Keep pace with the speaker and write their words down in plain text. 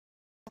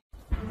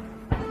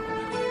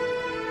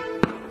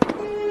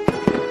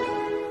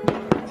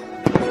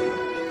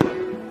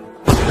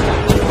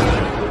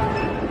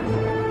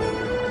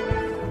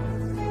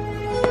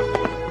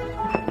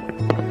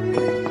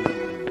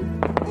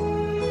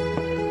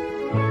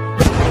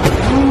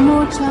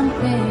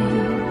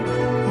champagne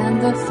and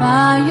the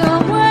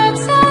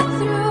fireworks are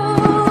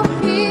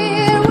through.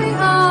 Here we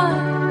are,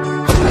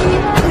 me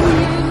and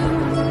you,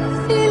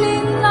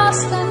 feeling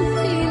lost and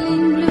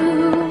feeling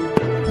blue.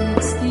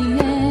 It's the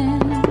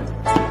end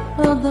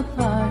of the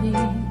party,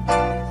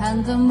 and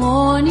the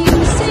morning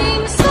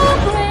seems so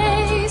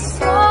gray,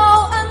 so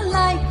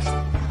unlike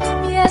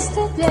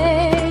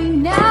yesterday.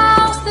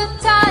 Now's the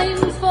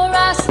time for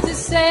us to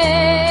say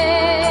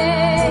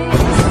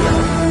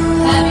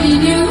Happy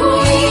New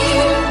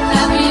Year,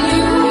 Happy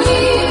New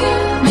Year.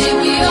 May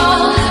we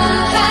all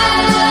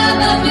have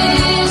a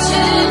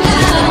vision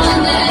now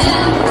and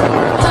then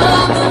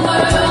of a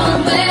world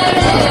where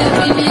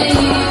every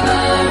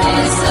neighbor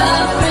is a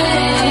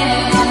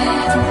friend.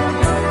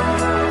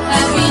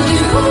 Happy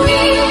New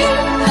Year,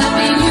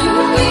 Happy New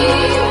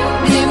Year.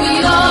 May we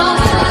all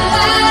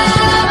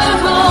have our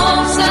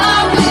hopes,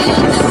 our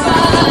will to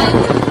find.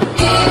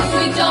 If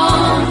we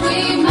don't, we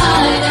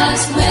might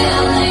as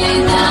well lay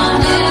down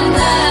and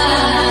die.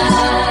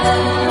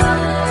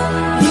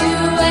 You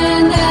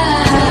and I.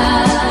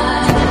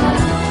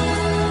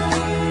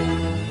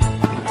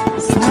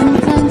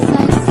 Sometimes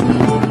I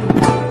see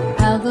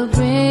how the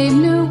brave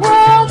new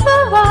world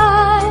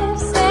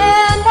arrives,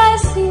 and I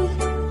see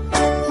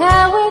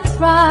how it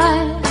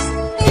thrives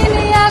in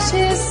the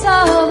ashes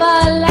of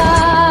our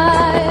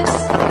lives.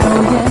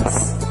 Oh yes,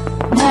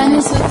 man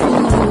is a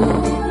fool,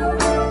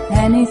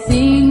 and he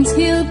thinks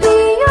he'll be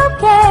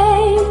okay,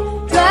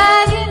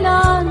 dragging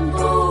on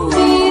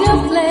feet of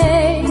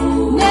clay,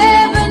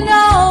 never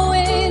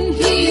knowing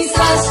he's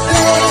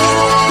astray.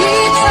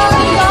 Keeps on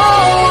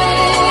going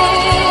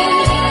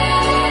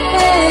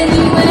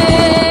anyway.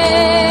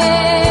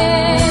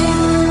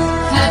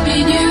 Happy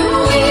New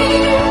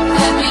Year,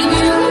 Happy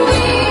New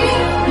Year.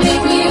 May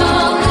we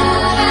all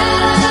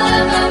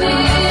have a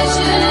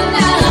vision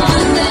now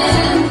and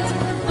then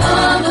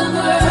of a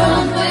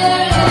world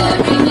where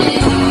every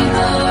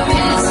neighbor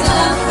is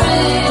a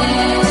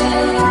friend.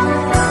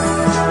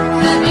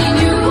 Happy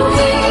New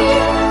Year,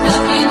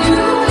 Happy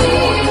New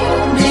Year.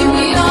 May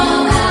we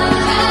all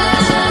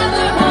have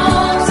our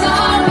hopes,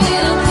 our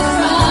will to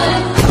try.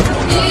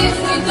 If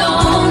we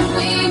don't,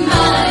 we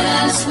might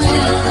as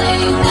well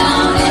lay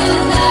down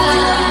and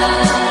die.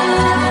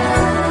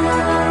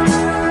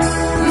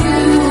 You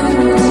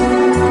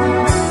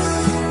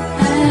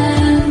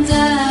and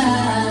I.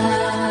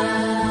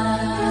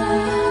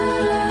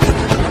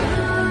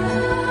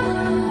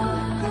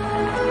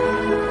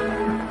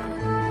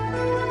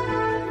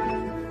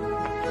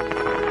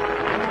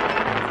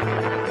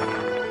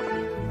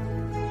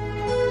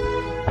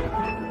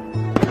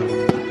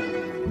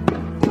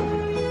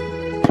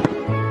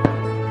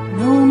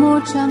 No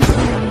more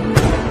champagne,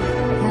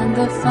 and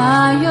the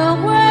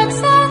fireworks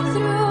are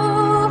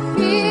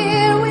through.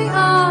 Here we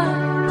are,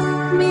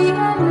 me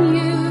and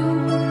you,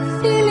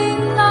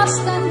 feeling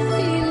lost and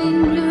feeling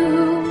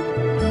blue.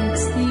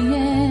 It's the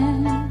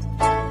end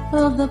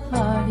of the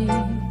party,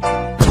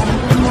 and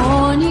the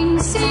morning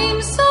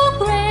seems so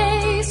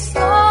gray,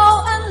 so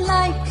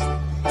unlike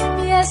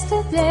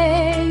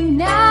yesterday.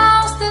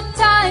 Now's the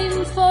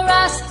time for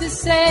us to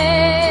say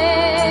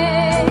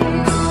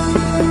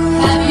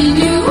Happy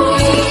New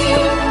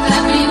Year,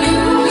 Happy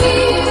New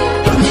Year.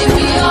 May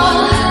we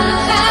all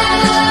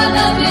have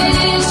a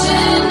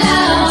vision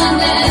now and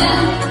then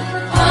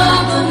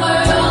of a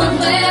world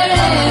where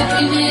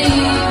every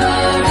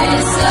neighbor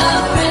is a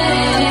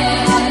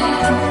friend.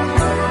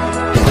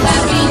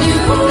 Happy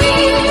New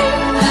Year,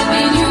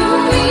 Happy New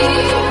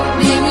Year.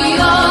 May we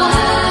all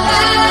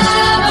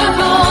have our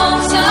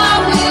hopes, our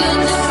will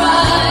to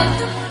try.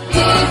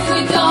 If we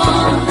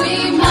don't, we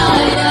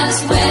might as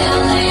well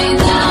lay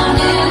down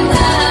and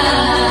die.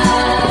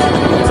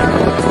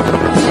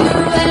 You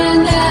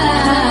and I.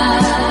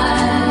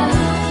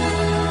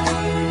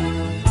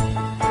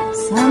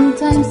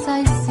 Sometimes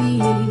I see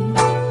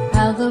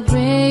how the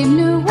brave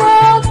new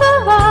world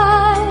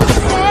arrives,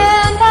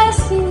 and I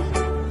see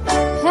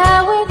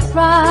how it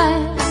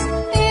thrives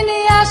in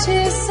the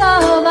ashes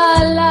of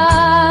our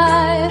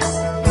lives.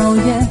 Oh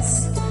yes,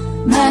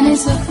 man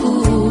is a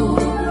fool,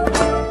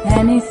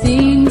 and he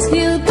thinks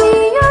he'll be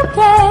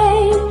okay,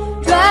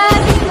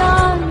 dragging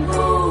on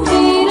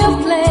feet of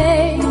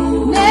clay,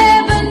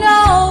 never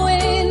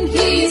knowing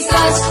he's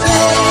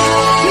astray.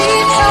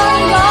 Keeps on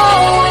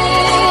going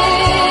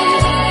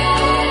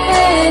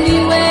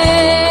anyway.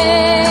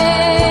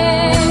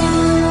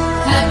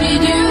 Happy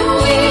New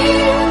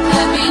Year,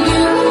 Happy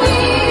New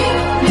Year.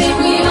 May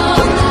we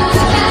all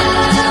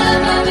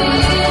have a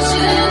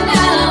vision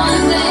now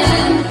and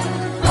then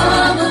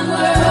of a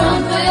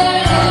world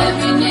where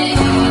every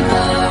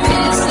neighbor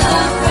is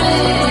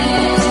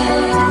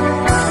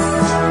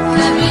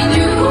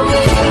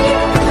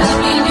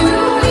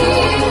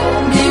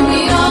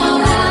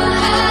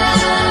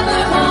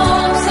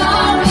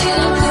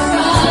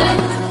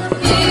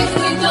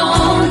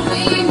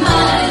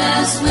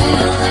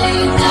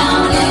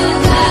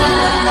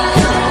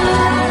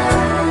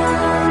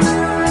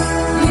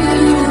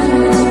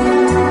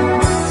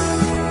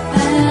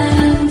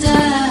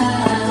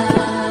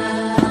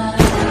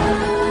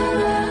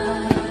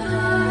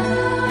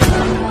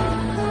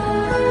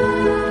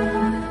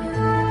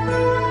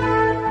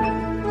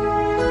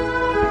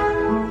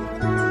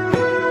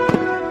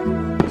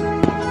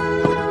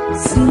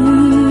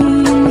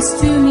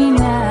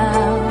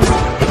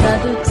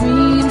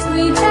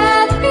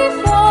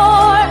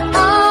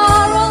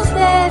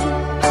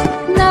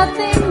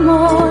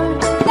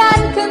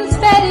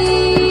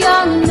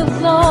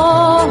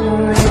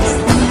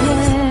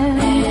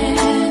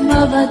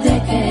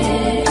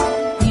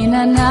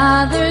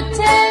another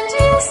 10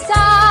 years'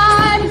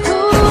 time,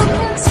 who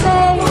can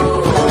say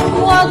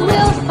what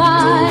we'll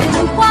find,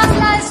 what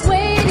lies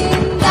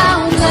waiting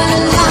down the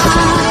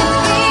line?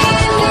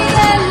 In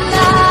the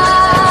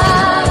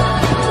love,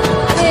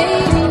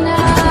 baby,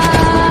 night.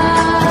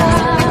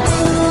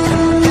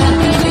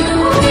 Happy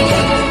New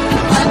Year,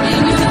 Happy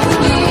New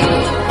Year.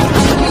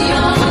 We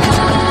all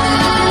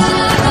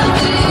have a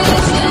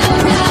vision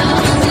now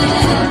and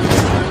then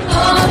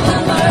of the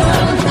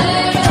world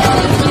where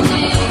every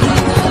neighbor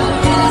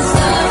is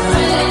a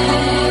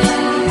friend.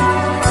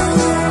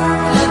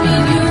 Happy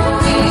New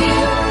Year,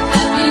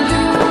 Happy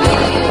New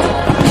Year.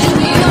 And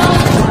we all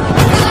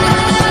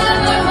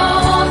have our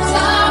hopes,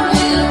 our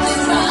will to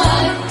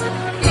try.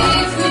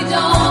 If we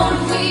don't,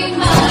 we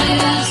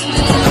might as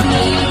well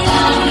lay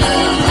down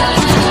and die.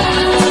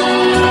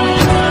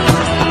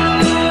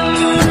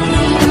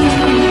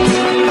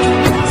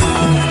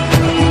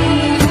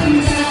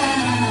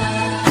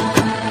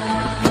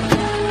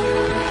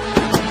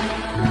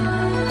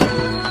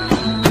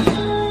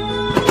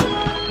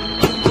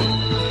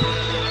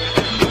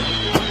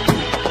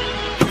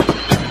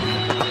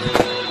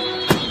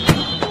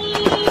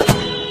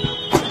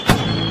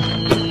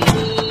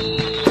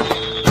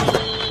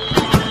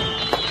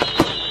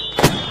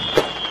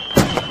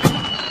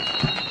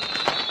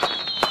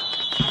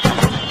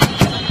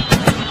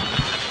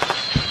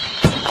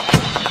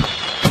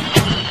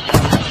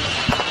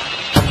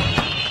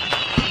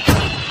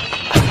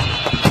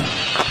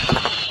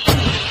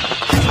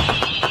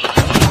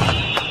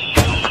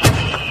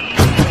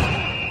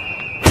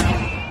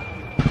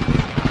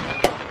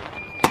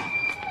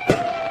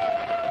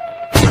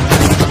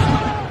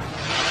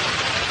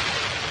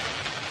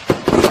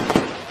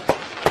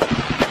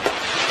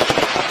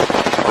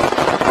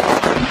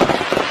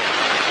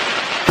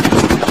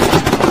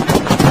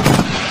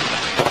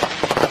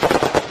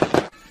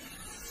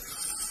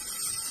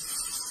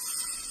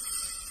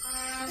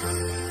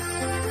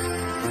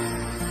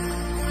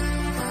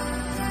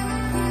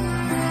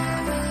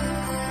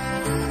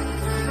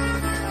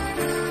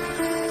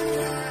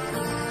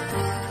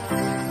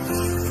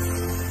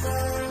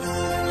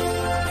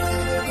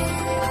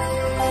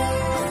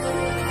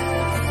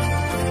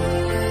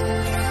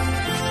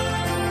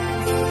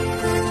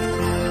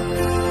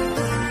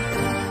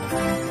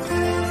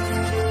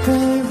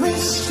 We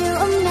wish you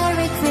a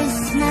Merry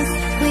Christmas.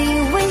 We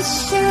wish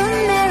you a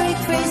Merry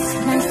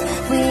Christmas.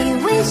 We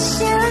wish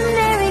you a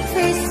Merry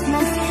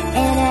Christmas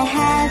and a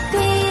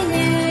Happy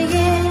New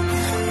Year.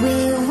 We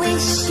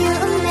wish you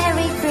a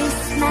Merry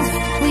Christmas.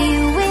 We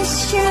wish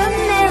you a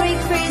Merry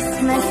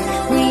Christmas.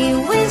 We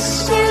wish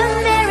you a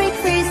Merry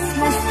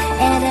Christmas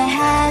and a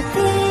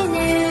Happy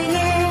New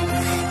Year.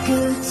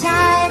 Good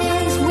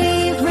tidings we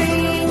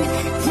bring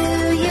to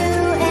you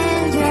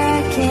and your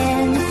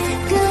kin.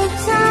 Good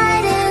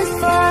tidings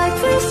for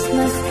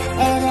Christmas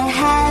and a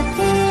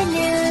Happy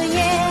New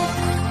Year.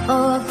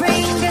 Oh,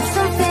 bring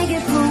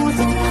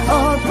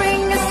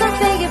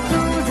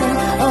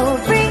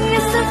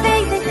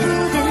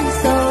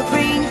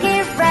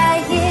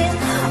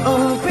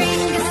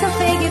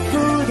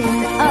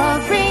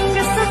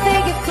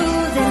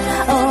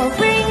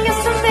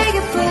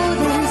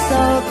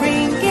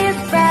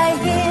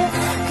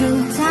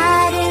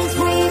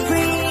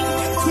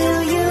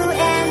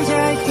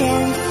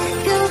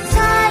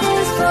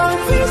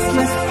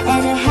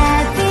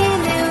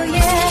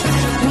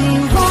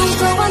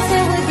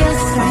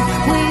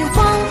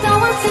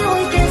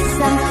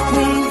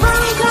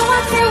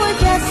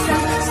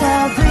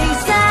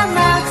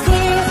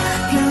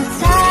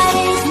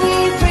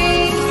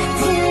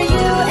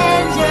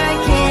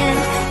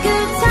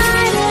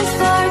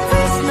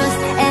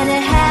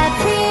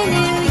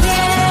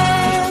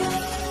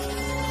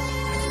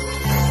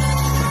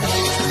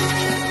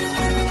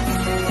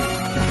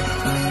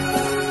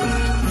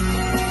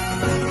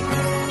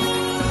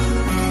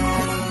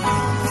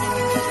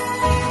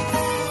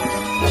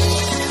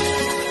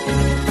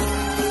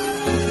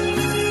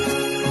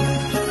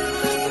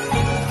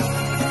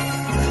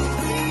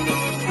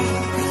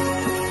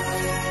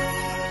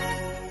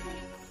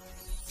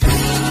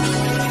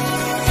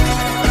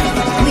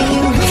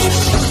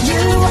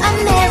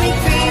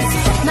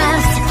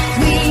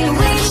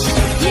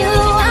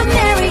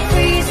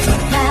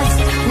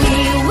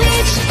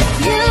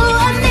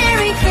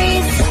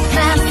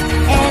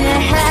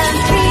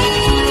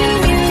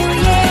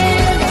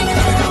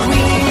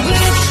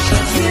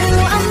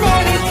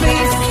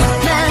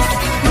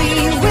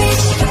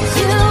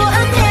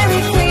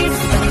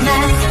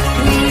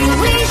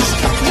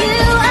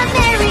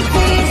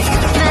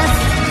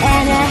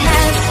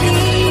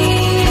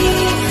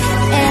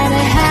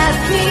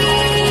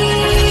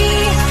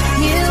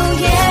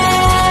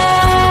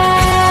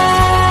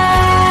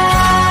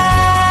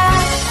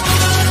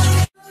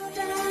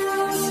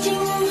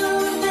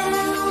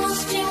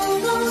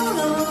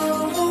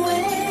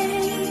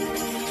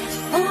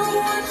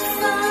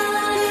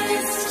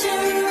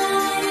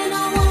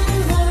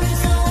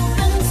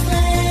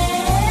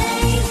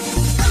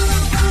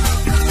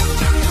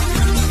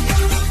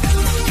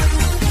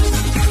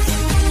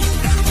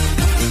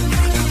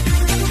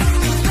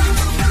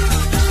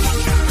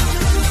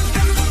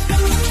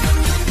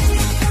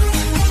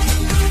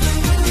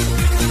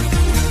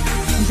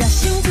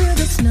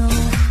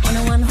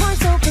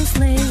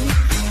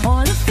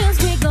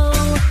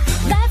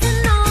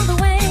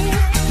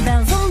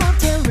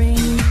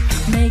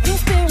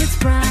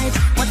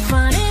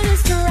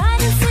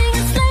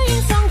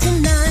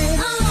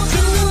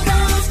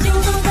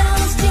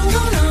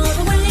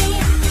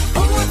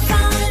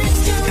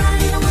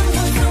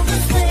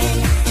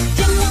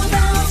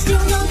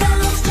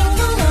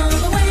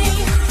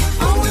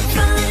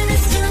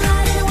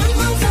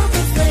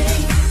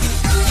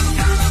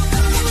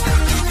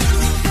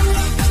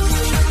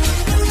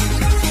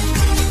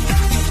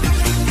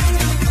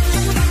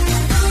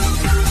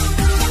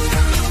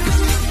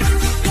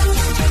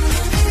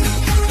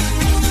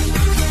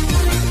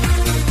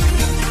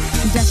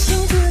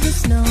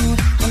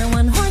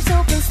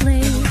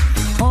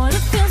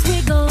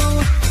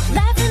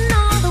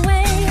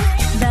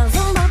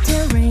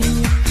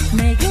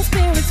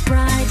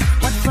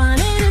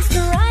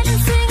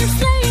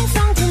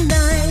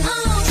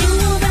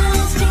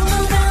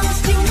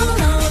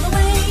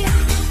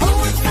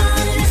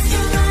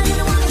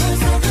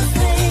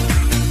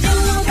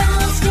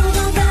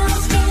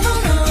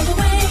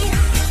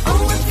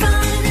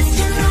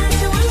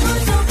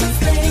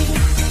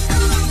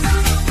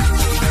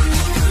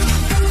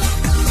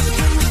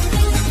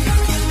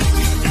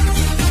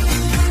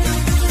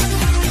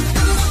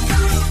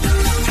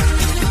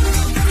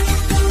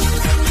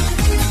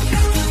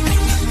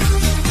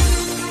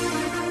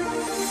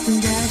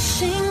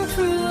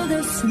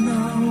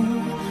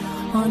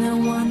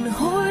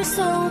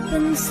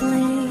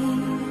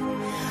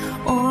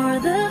sleigh, o'er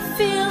the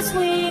fields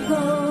we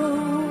go,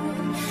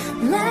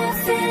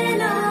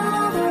 laughing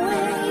all the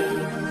way.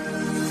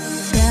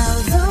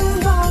 Bells on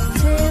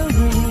bobtail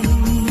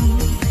ring,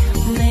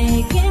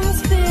 making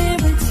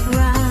spirits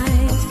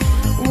bright.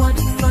 What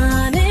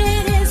fun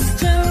it is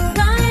to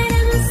ride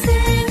and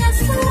sing a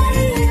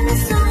sleighing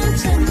song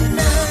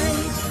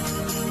tonight.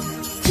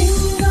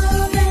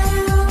 Jingle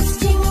bells,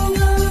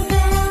 jingle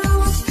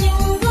bells,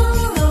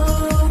 jingle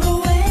all the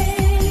way.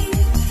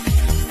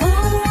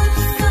 Oh, what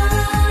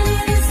fun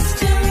it is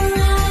to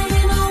ride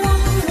in a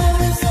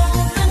one-horse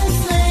open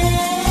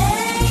sleigh.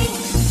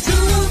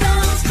 Jingle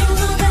bells,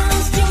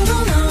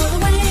 jingle all the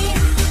way.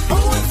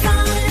 Oh, what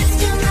fun it is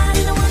to ride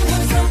in a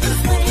one-horse open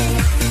sleigh.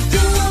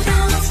 Jingle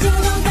bells,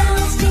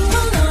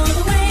 jingle all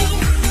the way.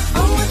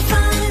 Oh, what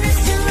fun it is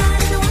to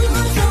ride in a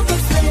one-horse open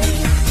sleigh.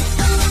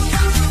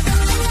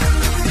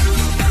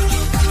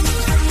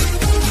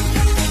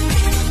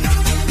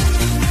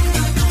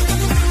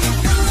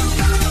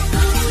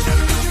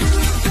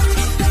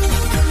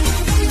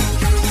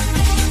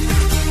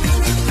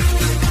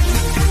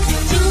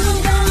 Jingle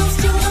bells,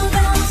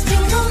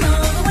 jingle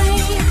all the way.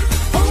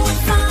 Oh, what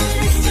fun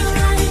it is to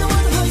ride in a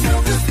one-horse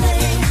open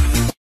sleigh.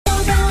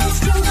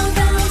 Jingle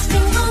bells,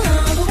 jingle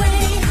all the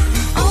way.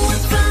 Oh,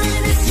 what fun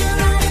it is to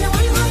ride in a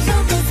one-horse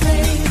open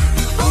sleigh.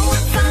 Oh,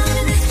 what fun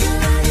it is to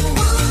ride in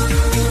a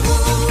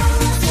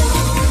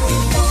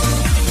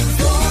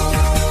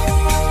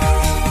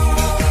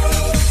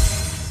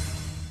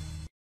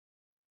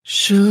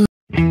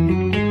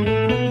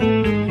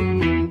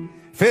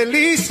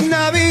Feliz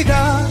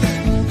Navidad,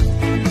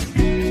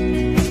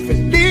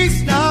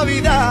 feliz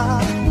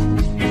Navidad,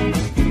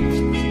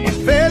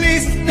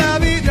 feliz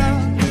Navidad,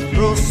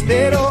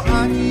 próspero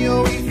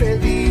año y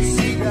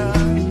felicidad.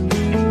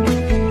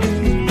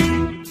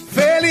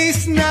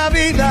 Feliz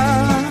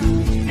Navidad,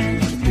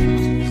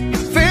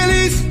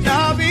 feliz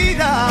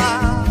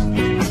Navidad,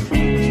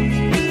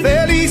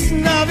 feliz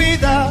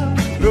Navidad,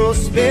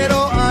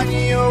 próspero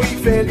año y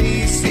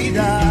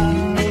felicidad.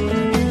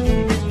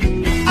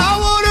 I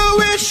wanna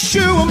wish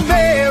you a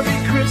Merry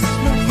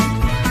Christmas.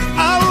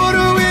 I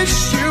wanna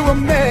wish you a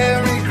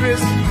Merry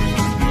Christmas.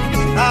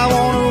 I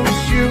wanna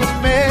wish you a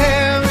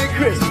Merry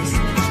Christmas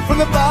from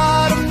the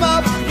bottom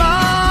of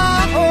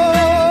my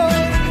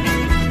heart.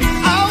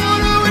 I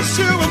wanna wish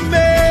you a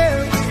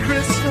Merry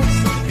Christmas.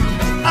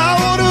 I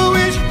wanna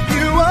wish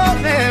you a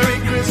Merry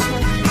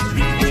Christmas.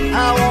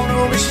 I wanna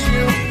wish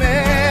you a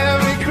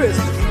Merry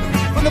Christmas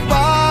from the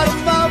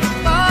bottom of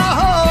my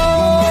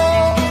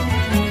heart.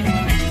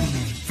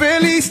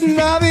 Feliz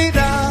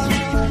Navidad,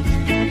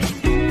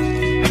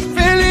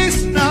 feliz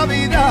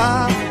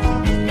Navidad,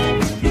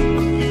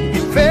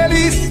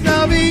 feliz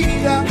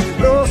Navidad,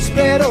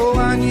 próspero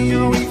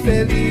año y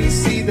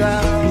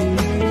felicidad.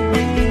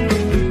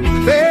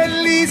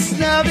 Feliz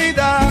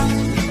Navidad,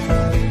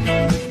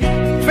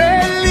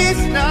 feliz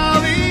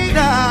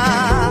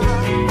Navidad,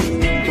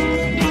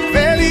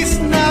 feliz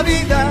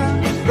Navidad,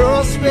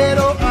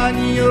 próspero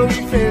año y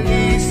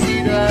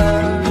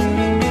felicidad.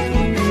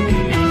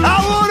 I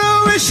wanna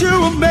wish you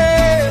a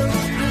Merry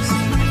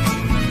Christmas.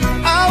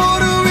 I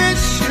wanna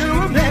wish you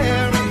a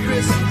Merry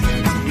Christmas.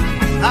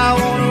 I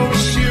wanna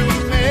wish you a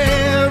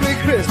Merry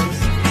Christmas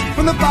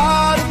from the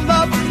bottom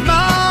of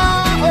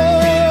my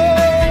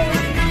heart.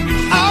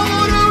 I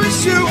wanna wish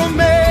you a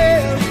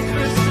Merry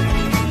Christmas.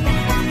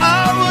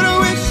 I wanna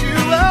wish you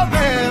a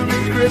Merry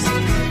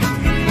Christmas.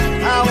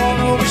 I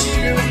wanna wish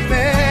you a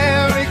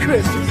Merry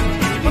Christmas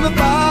from the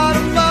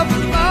bottom of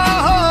my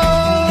heart.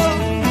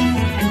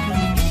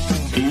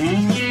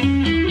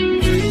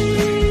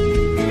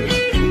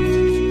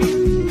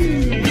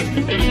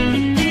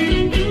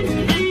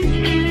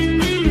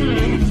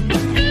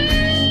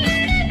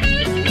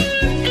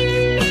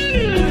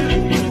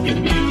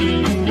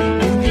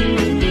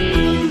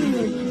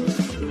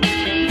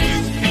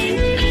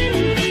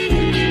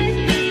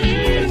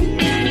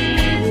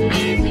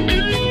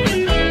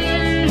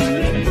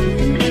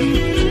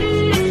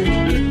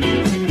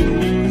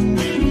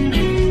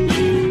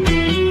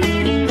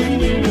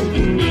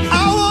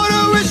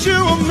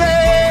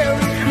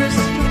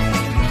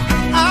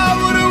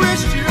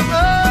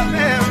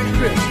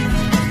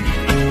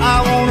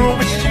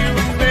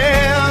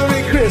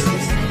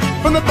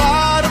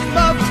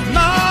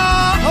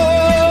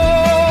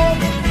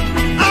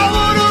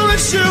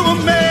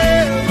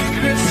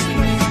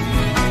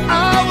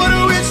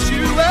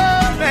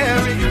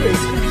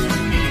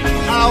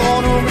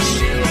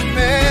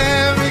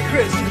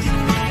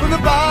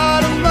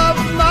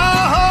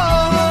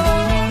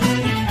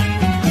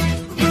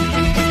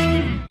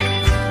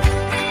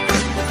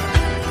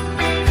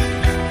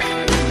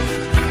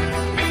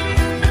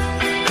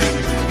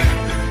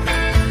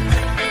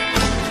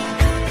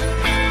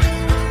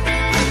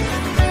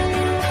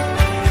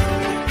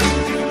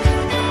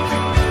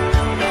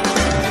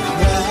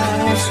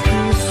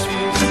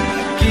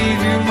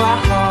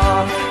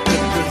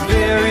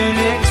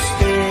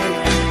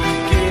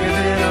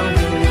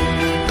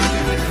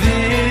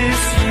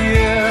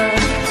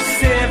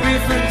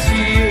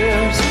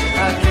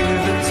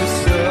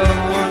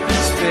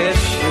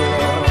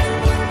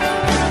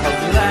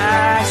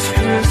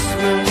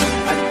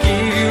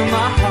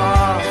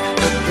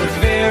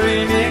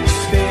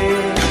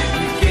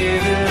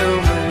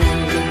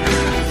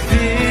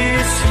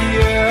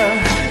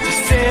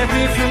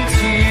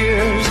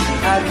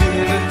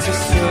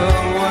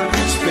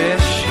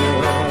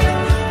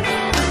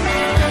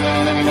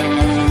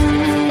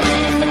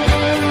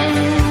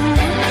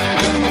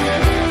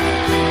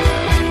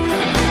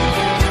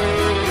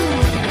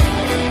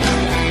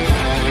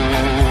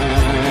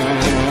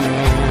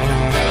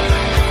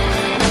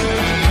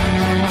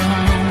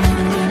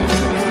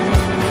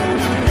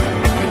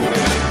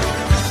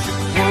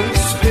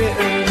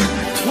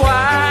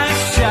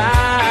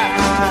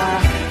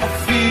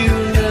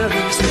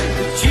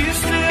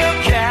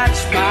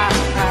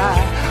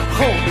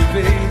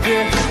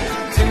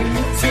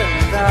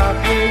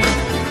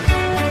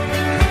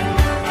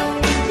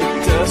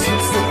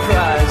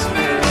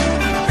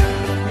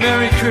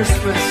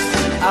 Christmas.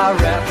 I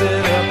wrapped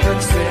it up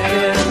and sent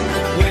it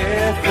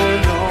with a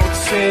note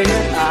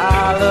saying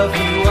I love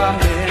you, I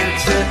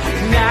meant it.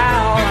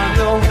 Now I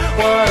know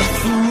what a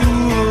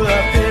fool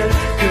I've been,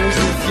 'cause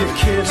if you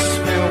kiss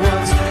me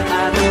once,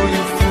 I know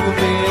you fooled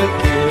me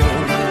again.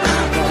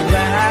 My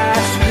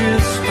last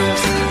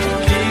Christmas,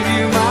 I gave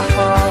you my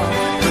heart,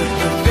 but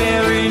the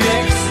very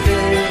next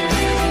day,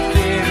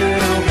 gave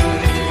it away.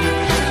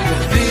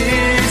 But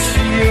this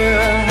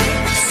year,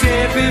 to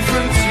save me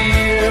from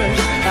tears,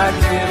 I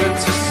give it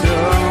to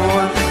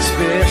someone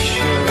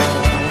special.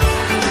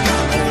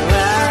 My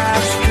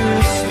last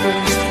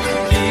Christmas,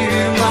 gave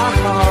you my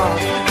heart,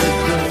 but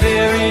the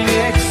very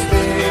next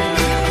day,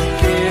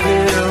 gave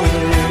it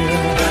away.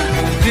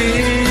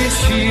 This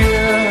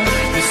year,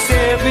 to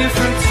save me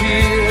from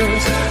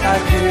tears, I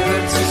give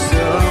it to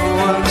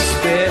someone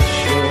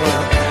special.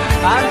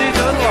 I need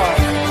the Lord.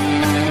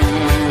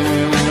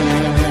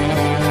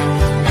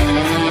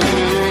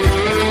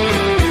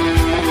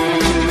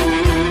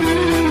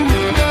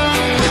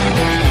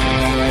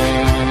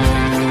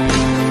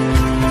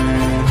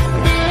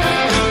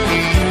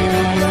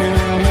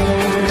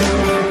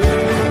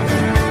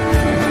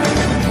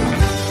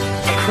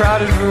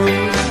 Crowded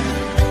room,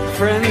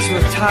 friends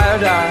with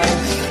tired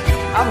eyes.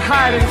 I'm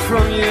hiding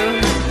from you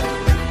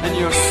and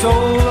your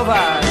soul of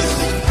ice.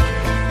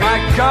 My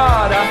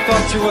God, I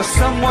thought you were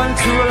someone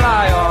to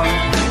rely on.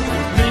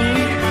 Me,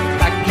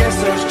 I guess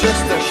I was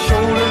just a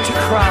shoulder to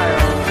cry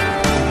on.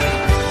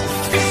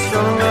 Just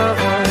a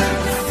lover,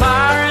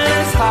 fire in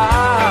his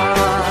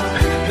heart,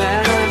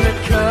 man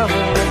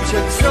undercover, that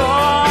you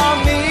tore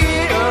me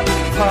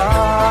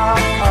apart.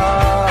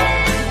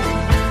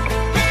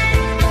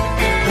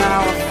 Now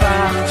I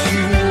found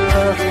true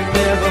love, you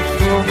never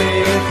fooled me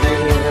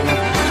again.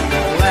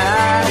 The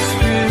last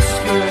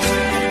Christmas,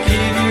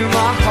 gave you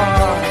my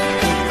heart,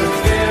 the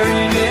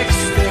very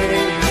next day,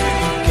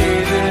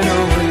 gave it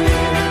away.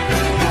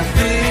 Now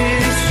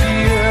this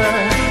year,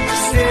 to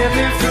save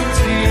me from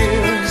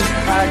tears,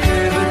 I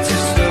give it to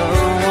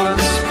someone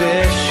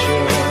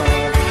special.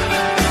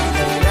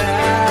 The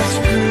last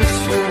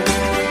Christmas,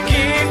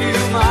 gave you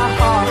my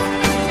heart,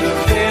 the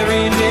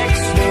very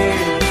next day,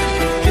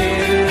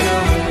 gave it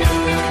away.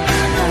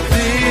 Now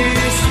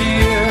this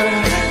year,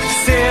 to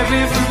save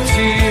me from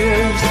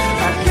tears,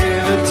 I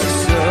give it to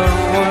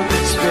someone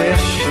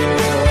special.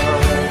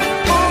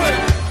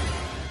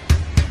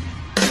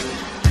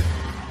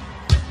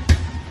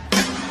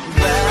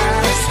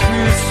 Last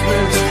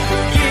Christmas,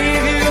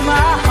 gave you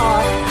my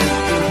heart,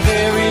 the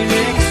very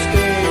next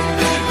day,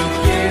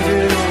 gave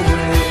it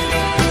away.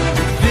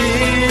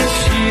 This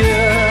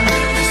year,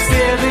 to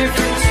save me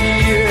from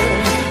tears,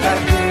 I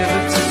give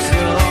it to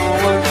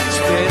someone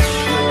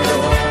special.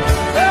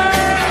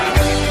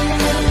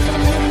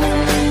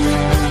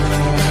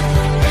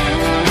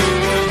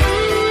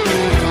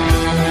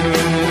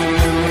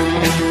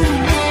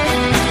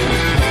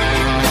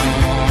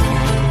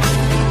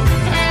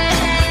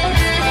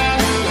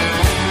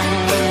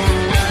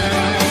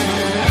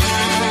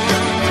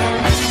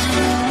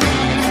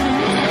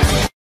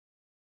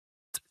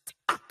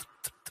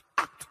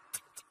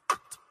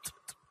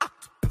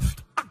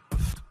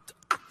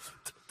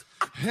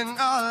 And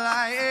all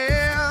I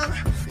am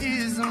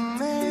is a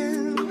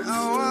man. I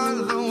want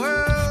the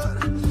world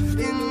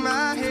in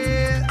my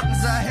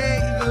hands. I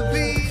hate the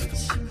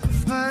beach,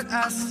 but I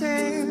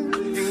stand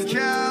in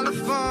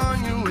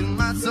California with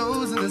my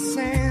toes in the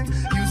sand.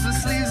 Use the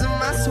sleeves of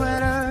my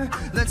sweater,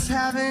 let's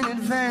have an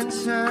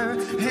adventure.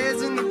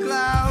 Heads in the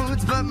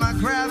clouds, but my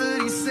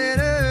gravity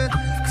centered.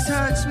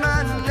 Touch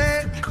my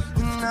neck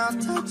and I'll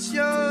touch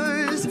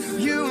yours.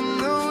 You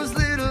and those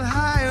little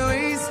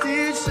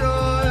high-waisted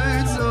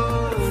shorts.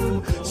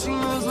 Oh, she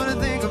knows what to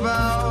think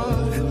about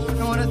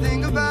and what to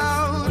think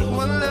about.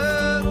 One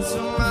love,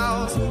 two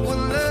mouths.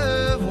 One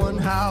love, one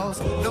house.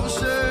 No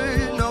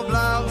shirt, no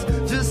blouse,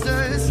 just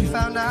us. You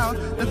found out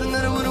nothing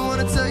that I wouldn't want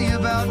to tell you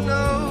about.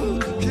 No,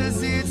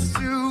 'cause it's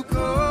too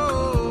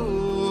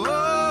cold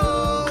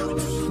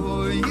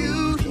for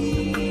you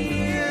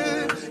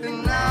here and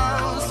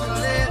now. So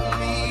let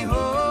me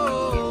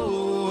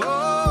hold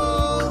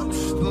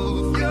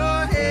both your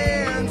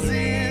hands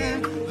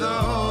in the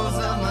holes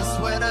of my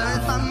sweater.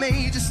 If I may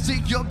just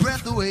take your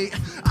breath away,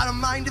 I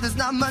don't mind if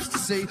there's not much to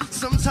say.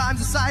 Sometimes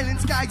the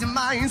silence guides your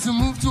minds to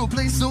move to a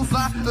place so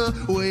far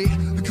away.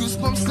 The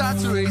goosebumps start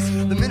to race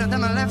the minute that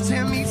my left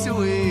hand meets your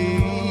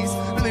waist.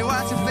 Let me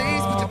watch your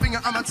face, put your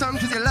finger on my tongue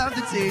 'cause you love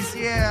the taste.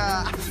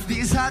 Yeah,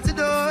 these hearts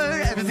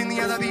adore everything the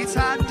other beats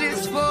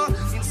hardest for.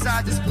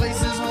 Inside this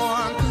place is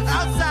warm,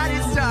 outside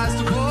it starts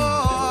to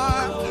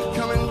pour.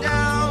 Coming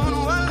down,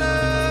 one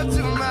love,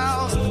 two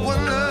mouths.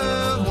 One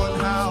love, one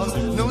house.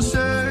 No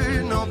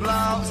shirt, no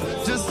blouse,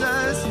 just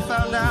us. You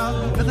found out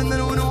nothing that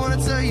I wouldn't want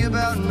to tell you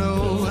about. No,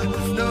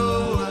 no,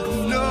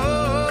 no,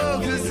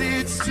 'cause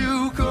it's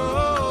too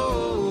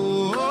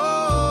cold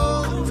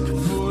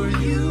for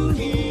you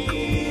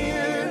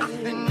here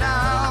and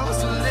now.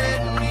 So let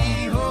me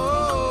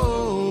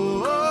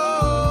hold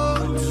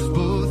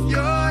both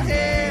your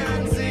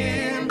hands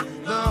in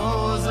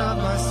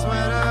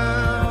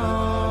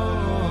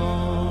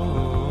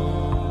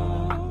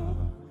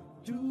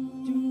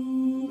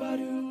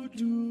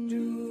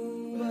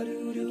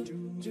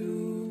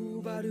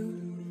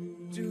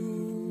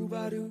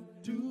Thank you.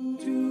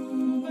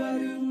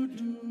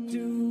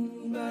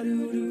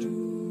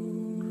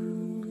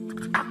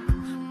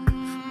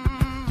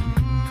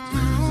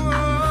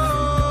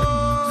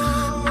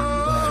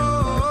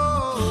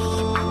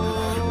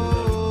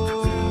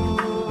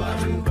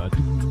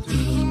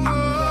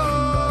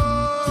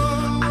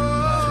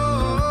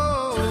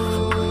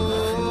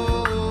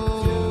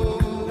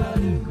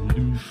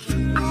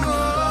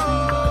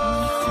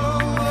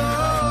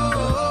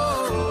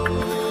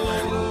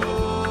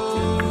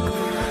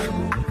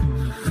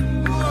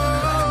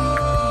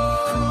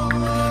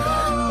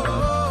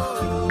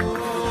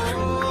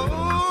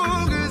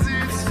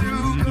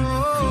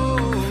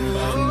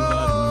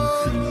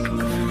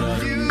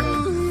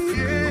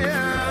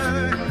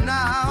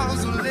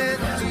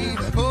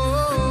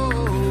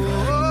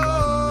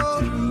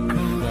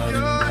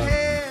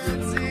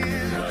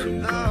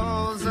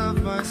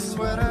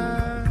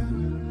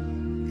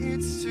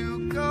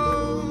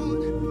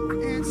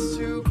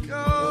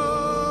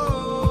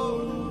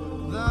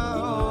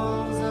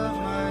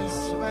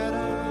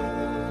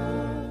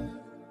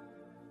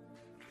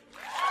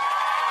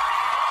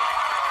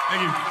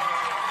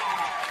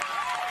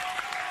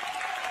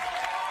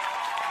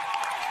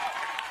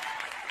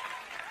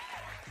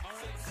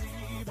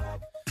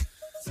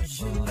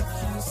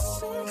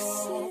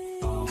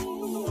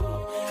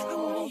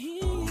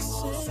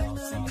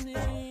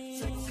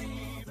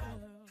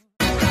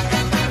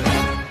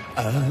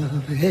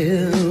 I've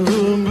had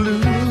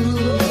blue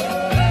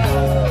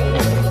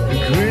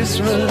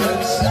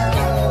Christmas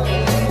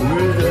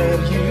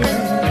without you.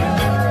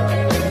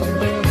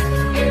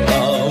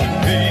 I'll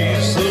be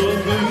so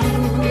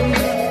blue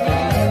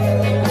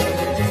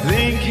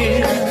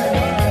thinking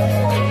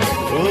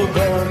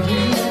about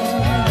you.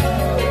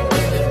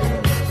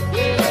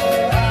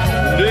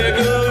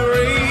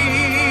 Decorations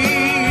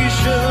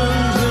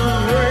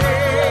of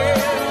red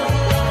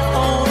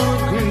on a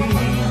green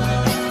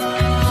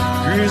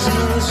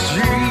Christmas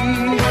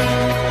tree.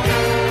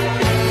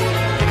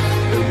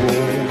 It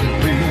won't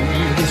be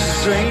the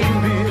same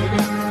dear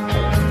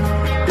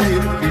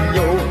if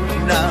you're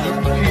not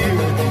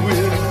here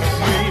with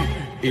me.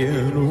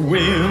 In the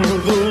wind of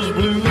those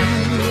blue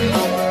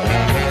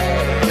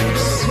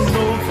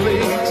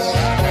snowflakes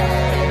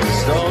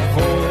start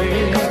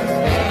falling.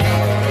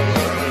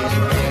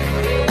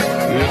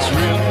 It's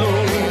when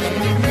those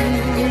blue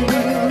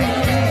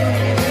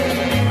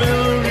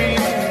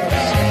memories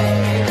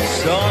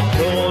start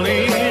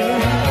calling.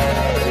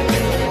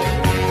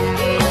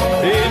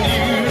 And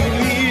you'll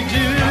be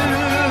doing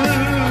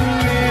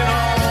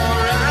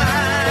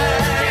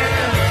alright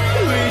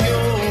with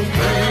your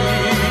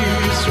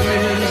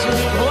Christmas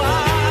of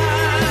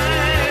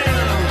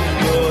wine.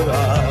 But I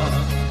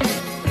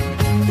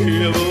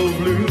hear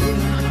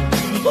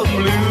the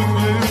blue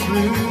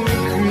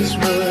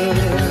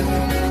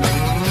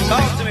Christmas.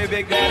 Talk to me,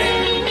 Big Daddy.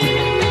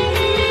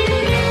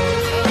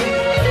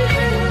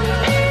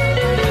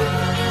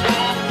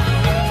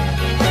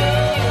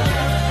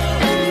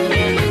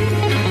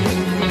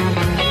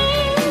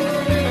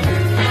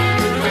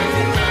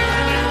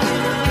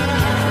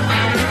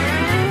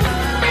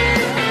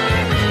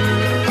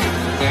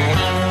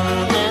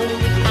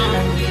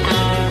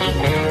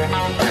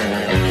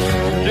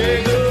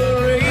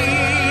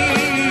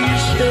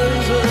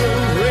 Decorations of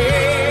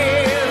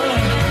red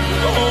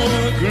on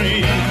a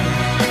green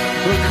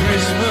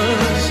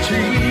Christmas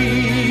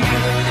tree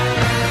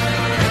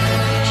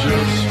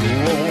just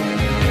won't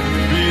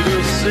be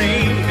the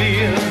same,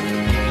 dear,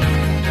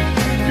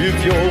 if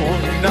you're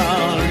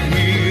not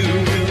here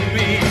with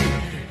me.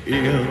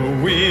 In a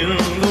wind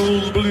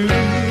those blue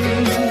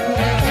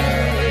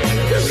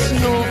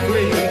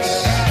snowflakes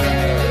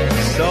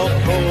start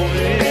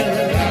falling.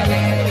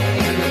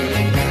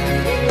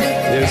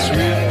 Yes,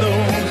 with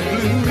those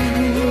blue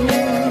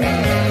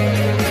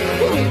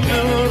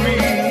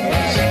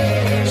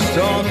memories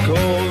start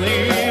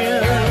calling.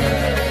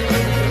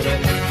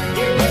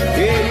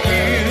 If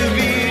you'll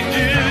be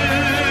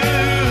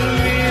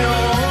doing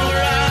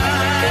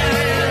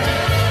alright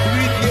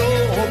with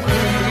your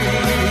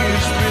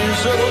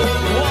Christmas of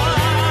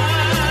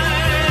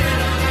wine.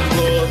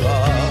 But I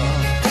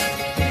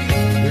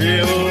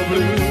have a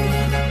blue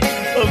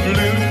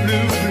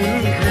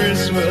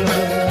Christmas.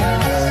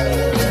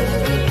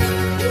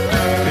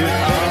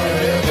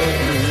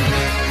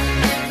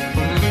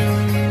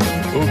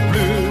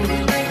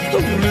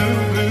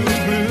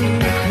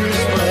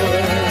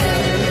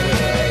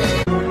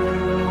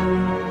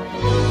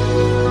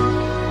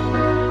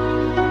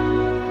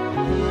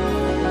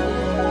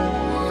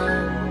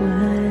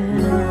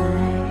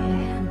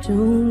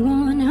 Don't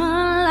want a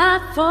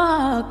lot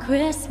for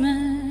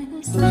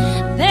Christmas.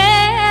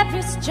 There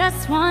is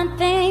just one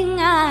thing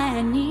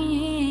I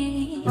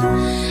need.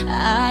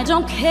 I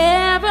don't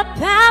care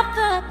about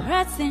the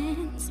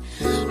presents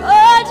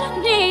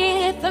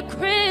underneath the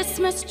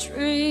Christmas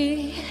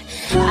tree.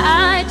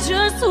 I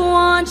just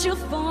want you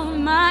for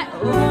my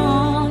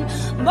own,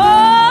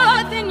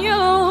 more than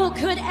you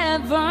could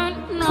ever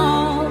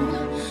know.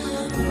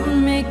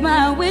 Make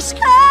my wish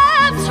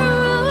come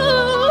true.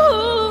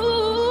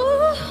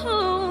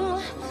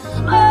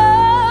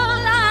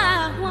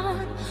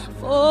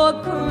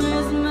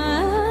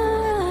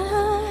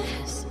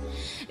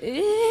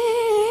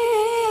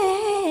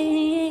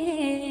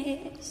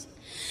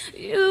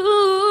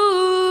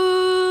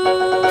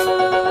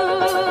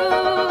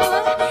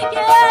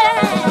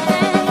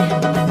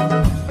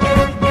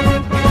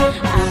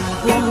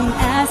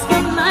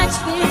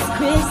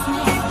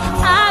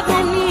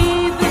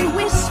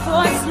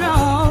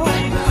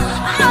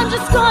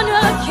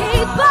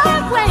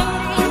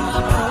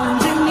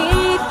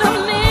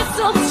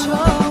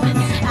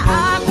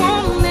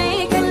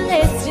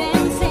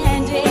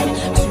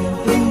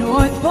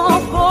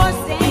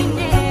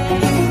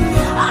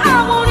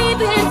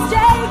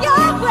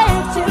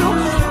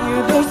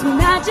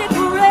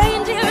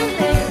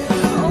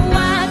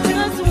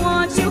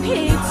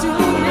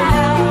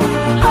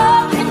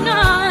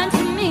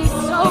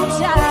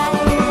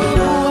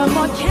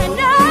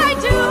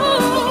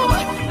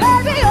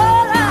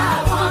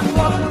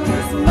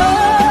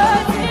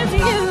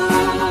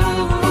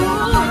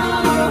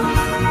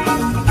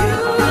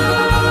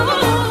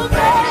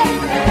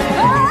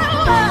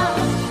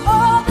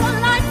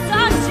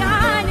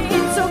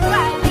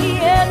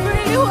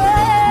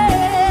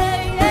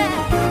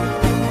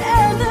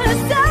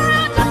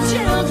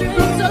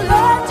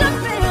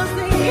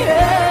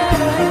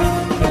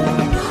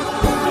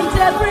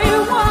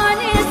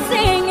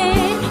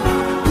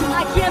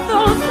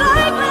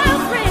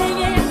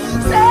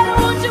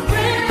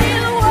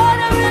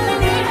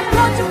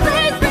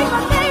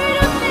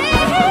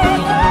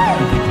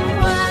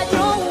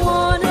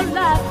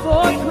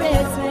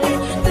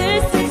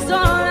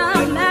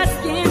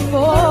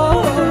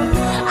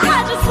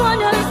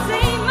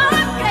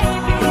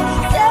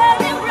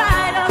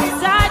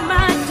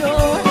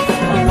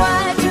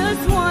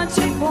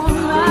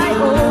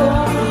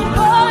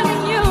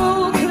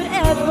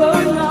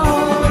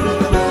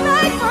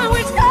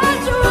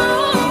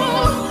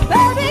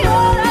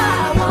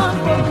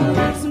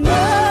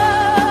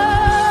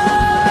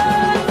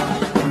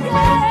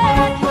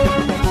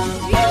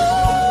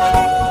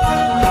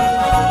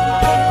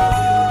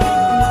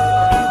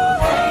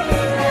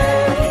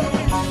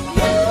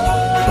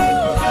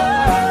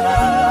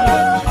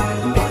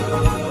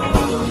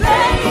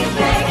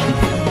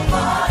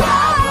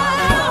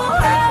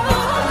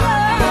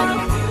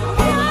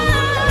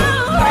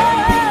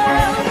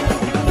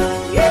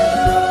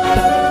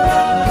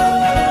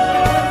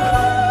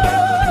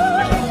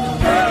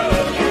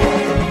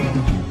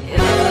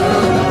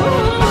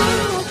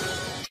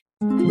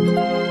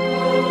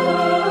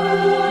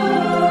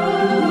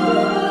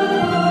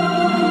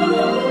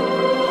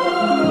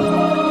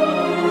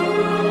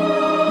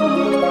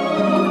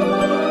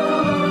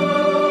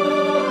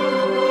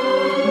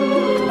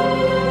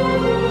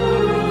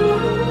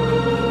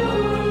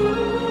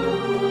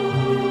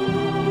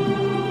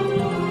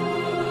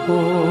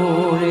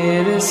 Born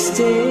in a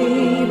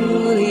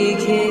stable, he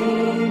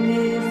came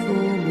here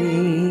for me.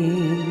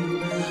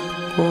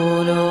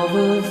 Born of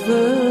a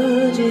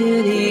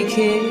virgin, he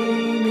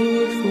came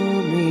here for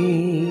me.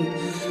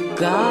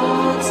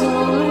 God's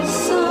only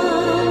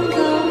Son,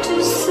 come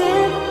to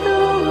set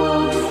the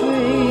world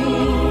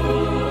free.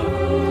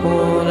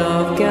 Born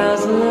of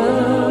God's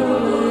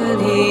love,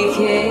 and he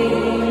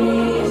came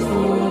here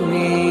for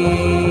me.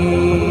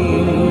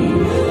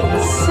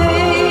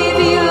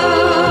 Savior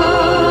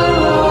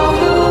of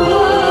the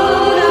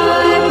world,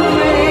 I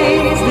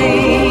praise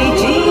thee.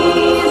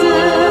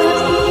 Jesus,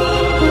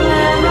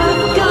 Lamb of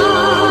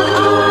God,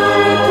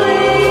 I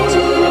pray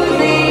to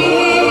thee.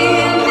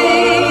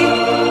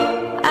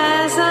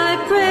 As I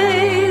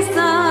praise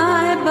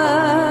thy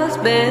birth,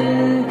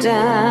 bend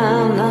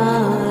down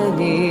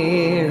thy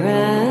ear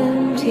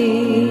and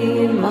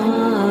hear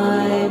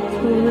my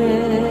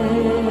prayer.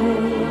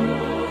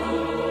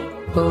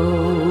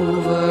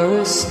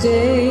 Over a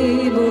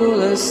stable,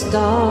 a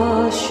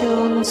star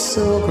shone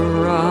so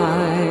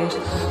bright,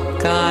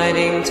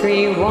 guiding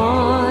three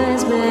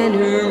wise men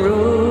who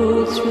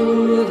rode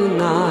through the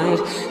night.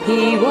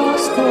 He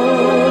was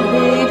called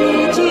baby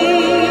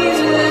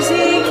Jesus,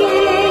 he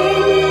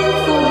came here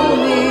for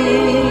me.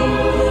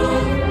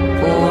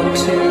 Born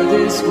to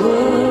this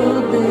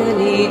world, then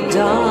he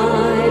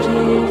died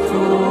here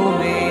for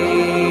me.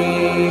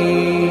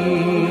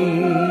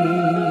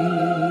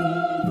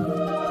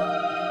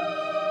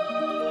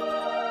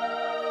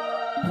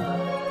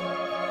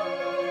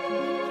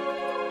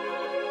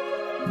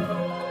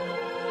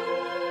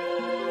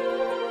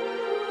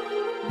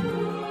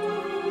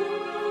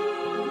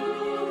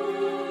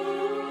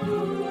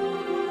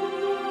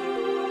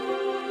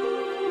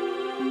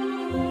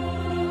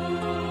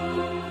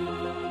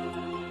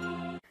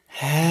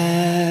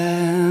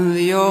 Have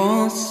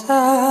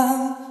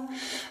yourself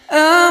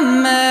a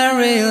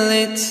merry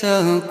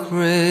little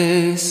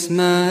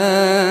Christmas.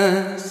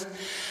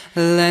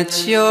 Let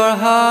your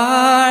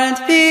heart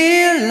be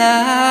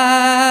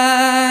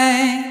light.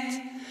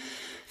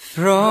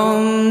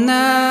 From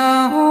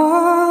now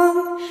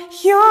on,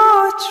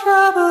 your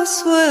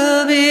troubles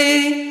will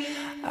be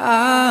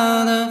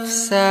out of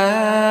sight.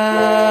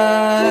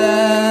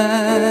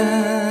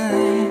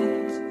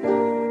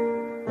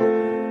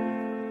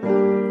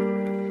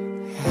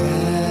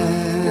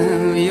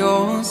 Have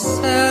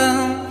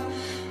yourself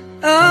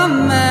a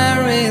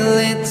merry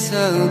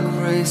little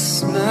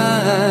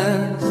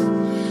Christmas.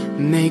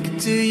 Make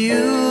the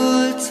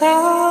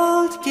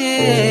Yuletide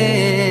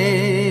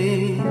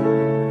gay.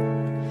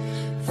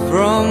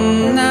 From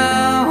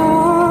now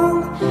on,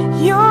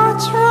 your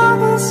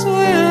troubles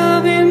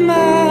will be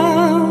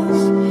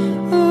miles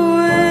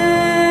away.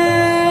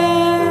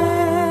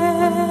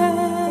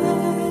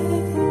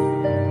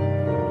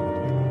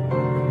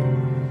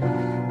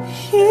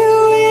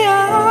 Here we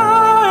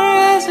are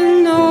as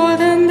in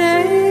olden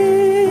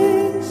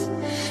days,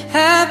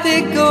 happy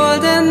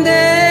golden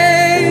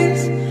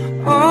days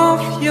of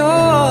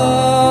yore.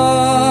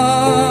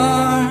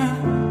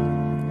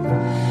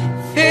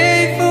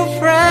 Faithful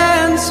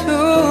friends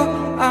who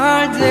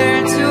are dear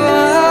to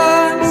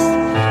us,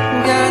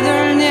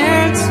 gather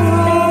near to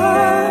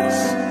us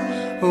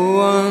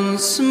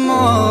once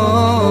more.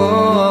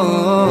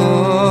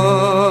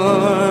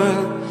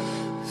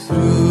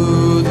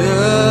 Through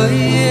the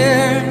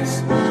years,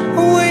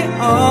 we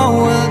all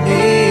will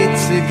be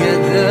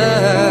together,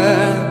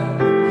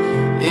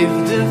 if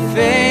the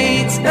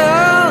fates allow.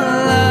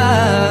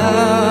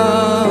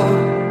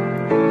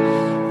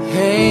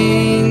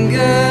 Hang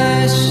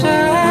a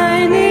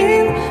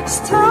shining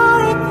star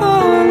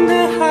upon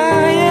the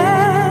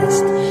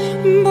highest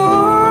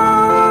bough.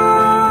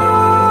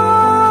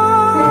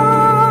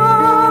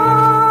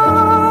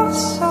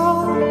 So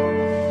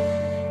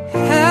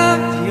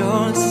have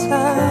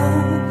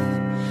yourself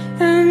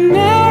a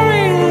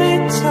merry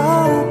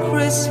little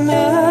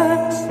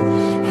Christmas.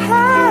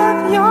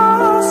 Have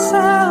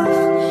yourself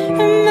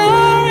a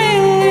merry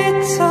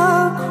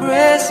little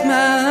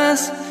Christmas.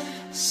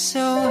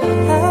 So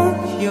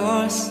have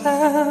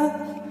yourself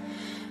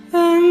a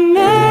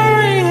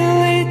merry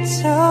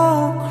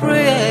little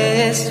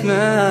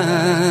Christmas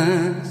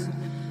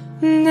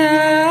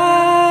now.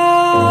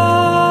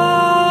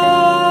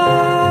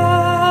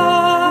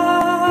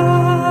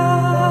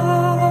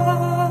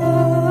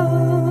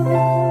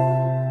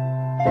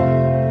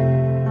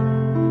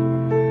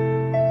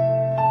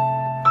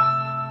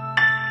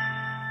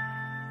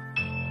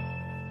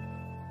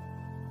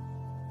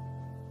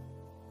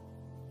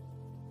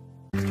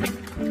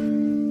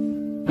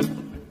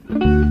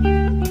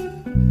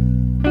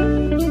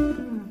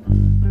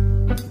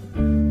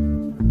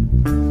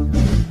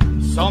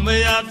 Saw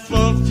me out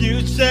for a few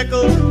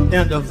shekels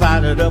and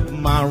divided up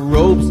my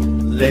robes.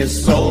 They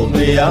sold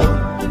me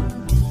out.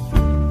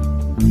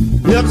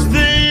 It's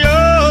the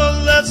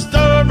oldest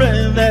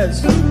story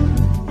that's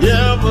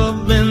ever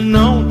been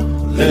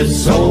known. They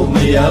sold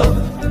me out.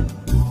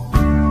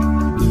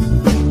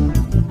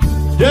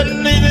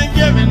 Didn't even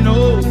give me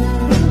no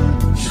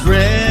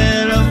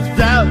shred of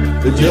doubt.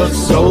 They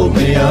just sold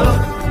me out.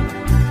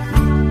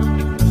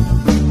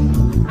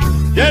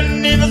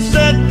 even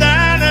sit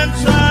down and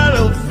try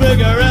to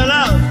figure it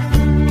out.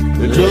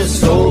 They just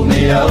sold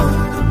me out.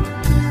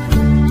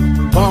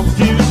 For a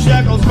few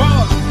shekels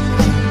more.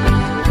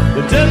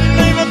 They didn't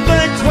even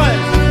think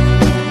twice.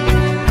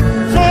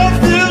 For a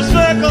few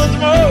shekels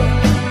more.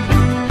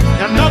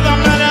 Another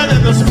minute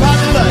in the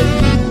spotlight.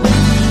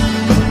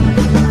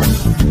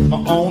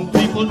 My own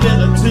people did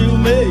it to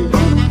me.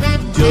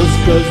 Just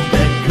 'cause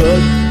they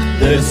could,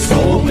 they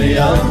sold me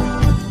out.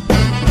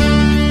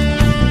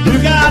 You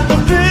got to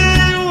be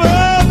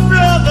a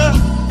brother,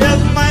 it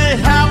may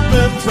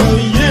happen to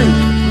you.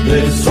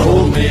 They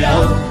sold me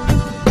out.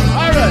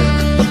 All right.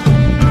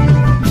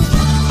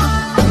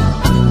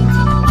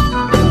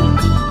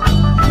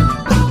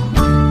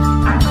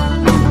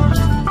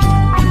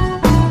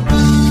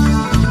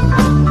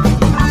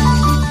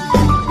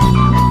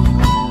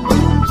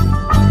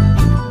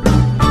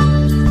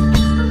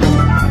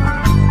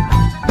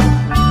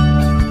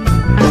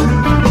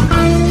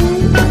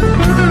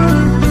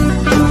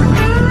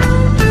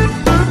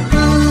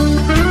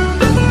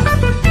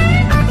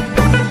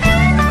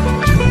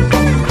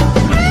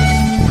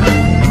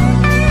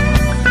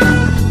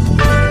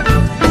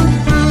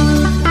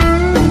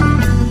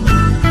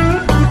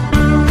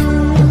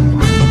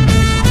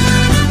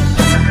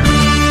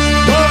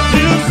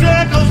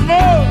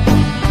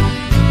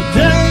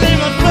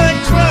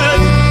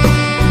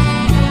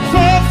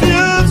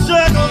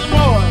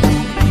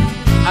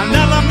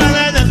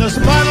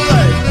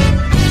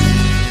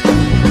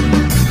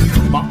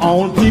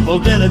 People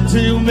did it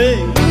to me,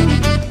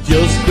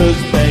 just 'cause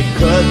they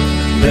could,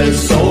 they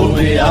sold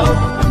me out.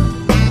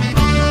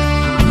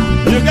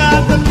 You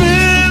got to be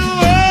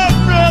a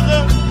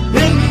brother,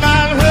 it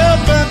might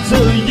happen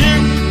to you.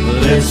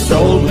 They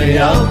sold me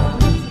out.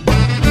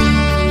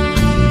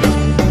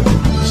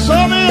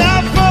 Sold me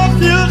out for a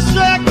few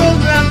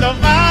shekels and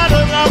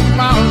divided up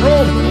my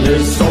rope.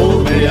 They sold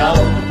me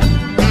out.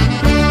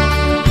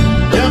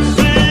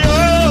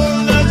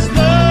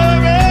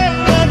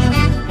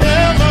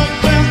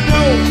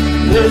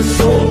 They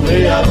sold me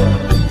out.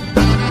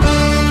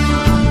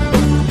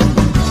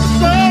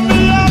 Sold me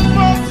out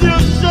for a few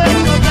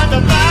shekels and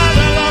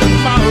divided up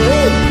my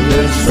rope.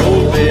 They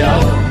sold me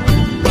out.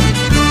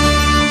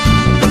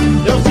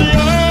 You see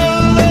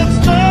all the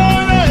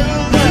stories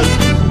that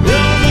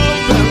never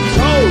been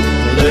told.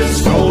 They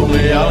sold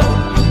me out.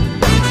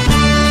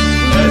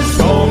 They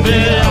sold me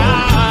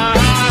out.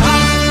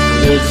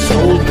 They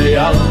sold me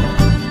out.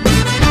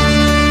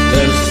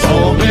 They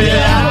sold me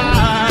out.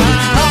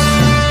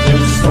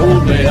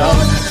 Sold me out.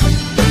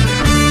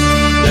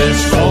 They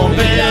sold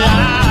me out.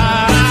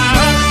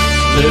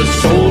 They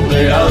sold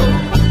me out.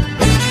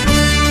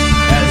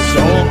 They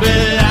sold me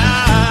out.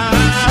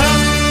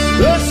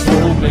 They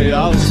sold me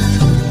out.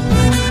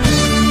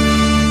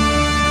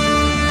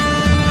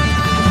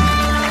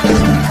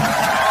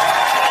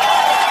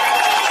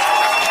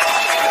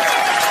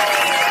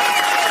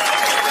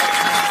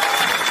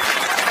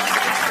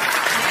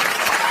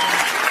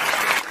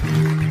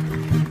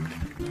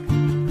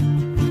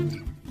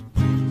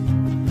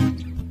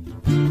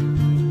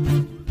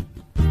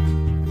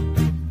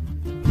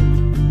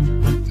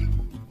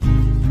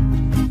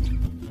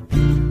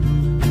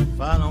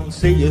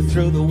 See you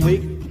through the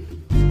week.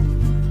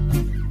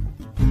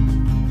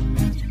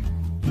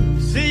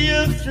 See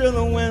you through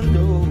the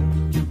window.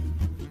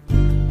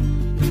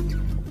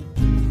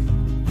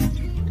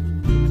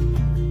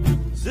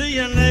 See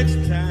you next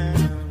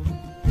time.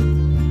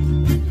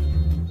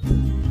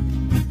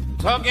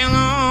 Talking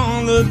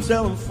on the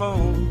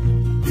telephone.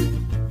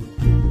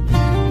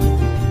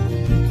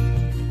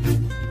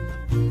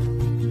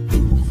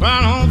 If I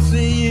don't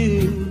see you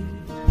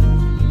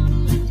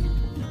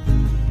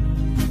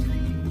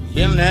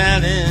in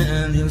that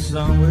Indian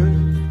somewhere,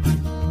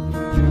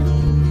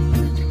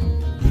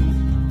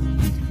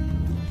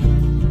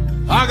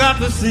 I got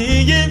to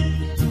see you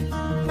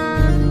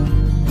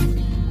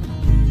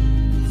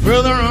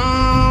further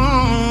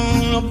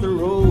on up the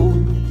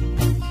road.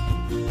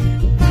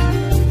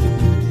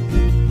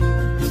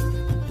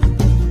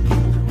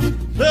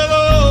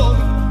 Hello,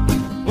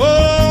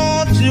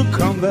 won't you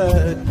come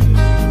back?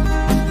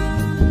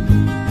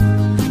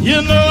 You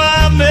know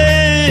I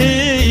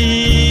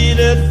made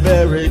it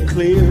very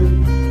clear.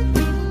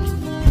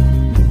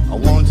 I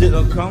want you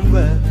to come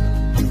back.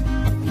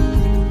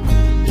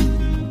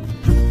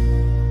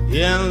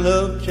 In the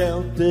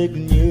Celtic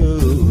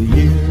New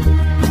Year.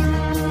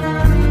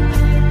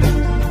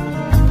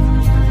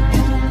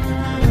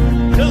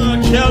 To the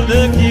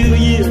Celtic New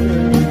Year.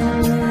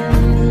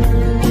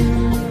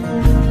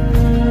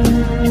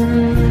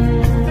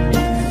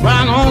 If I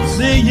don't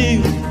see you,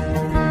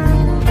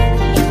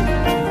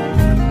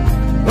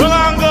 well,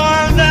 I'm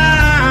going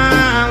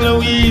down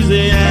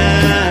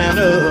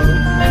Louisiana.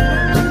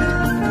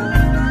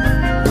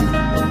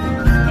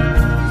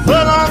 If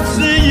I don't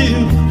see you,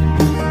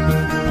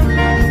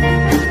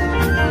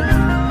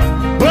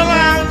 well,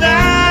 I'm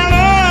down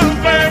on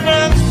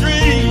Bourbon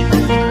Street.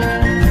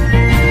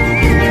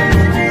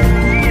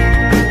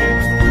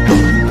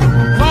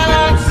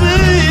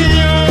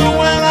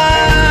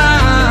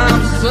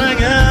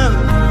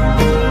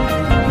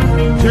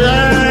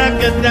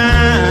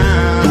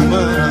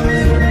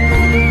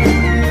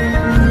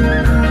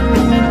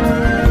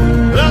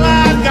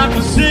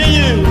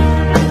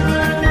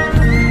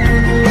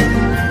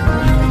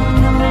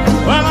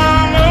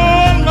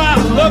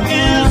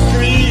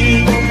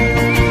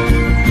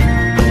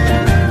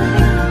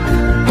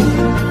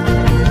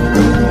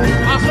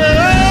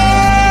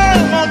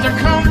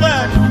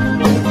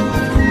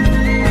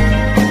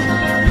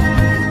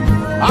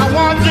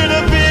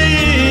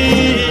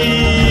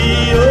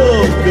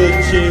 good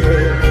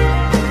cheer.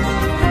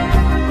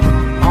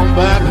 I'm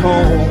back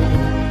home.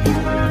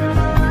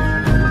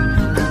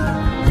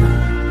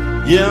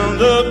 In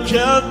the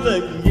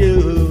Celtic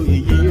New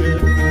Year.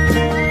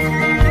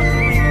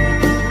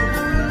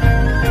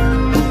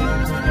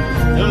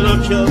 In the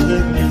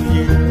Celtic New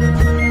Year.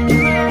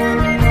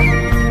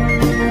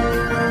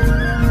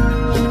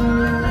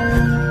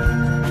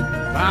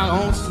 I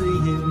don't see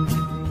him.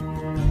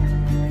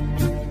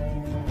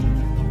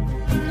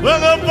 Well,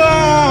 the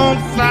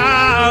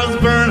bonfire's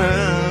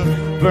burning,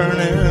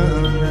 burning.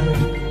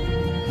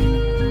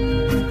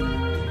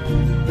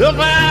 If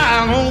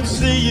I don't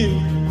see you,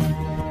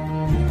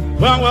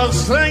 well, we're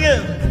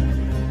singing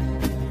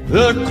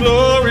the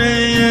glory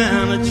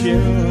and the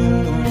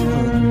tune.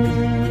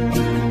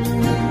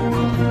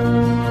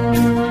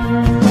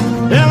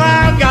 And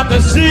I've got to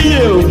see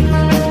you.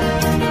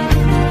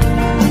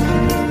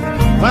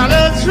 While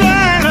it's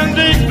raining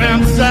deep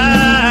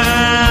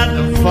inside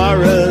the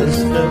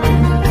forest.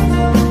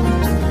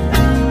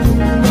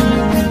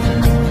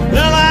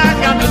 Well, I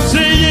got to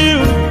see you.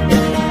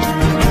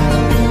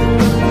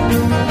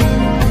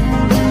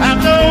 At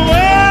the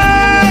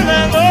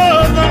wailing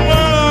of the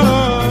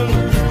moon.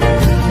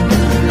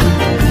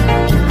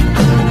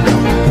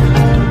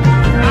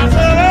 I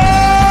said, oh,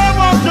 I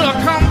want you to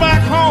come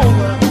back home.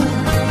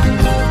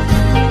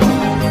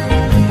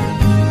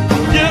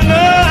 You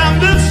know I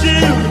miss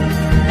you.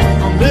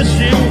 Miss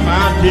you,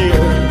 my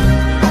dear.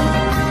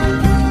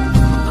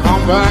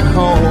 Come back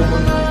home.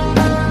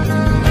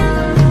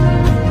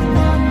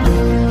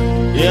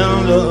 In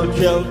the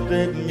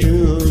Celtic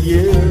New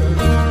Year.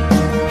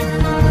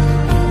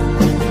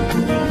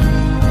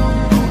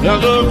 In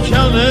the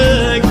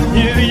Celtic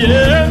New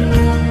Year.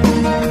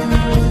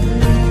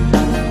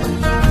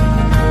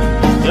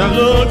 In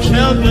the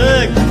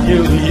Celtic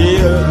New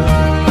Year.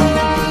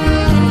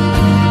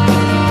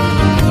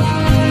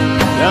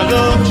 In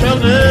the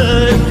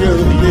Celtic New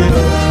Year.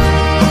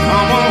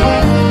 Come on.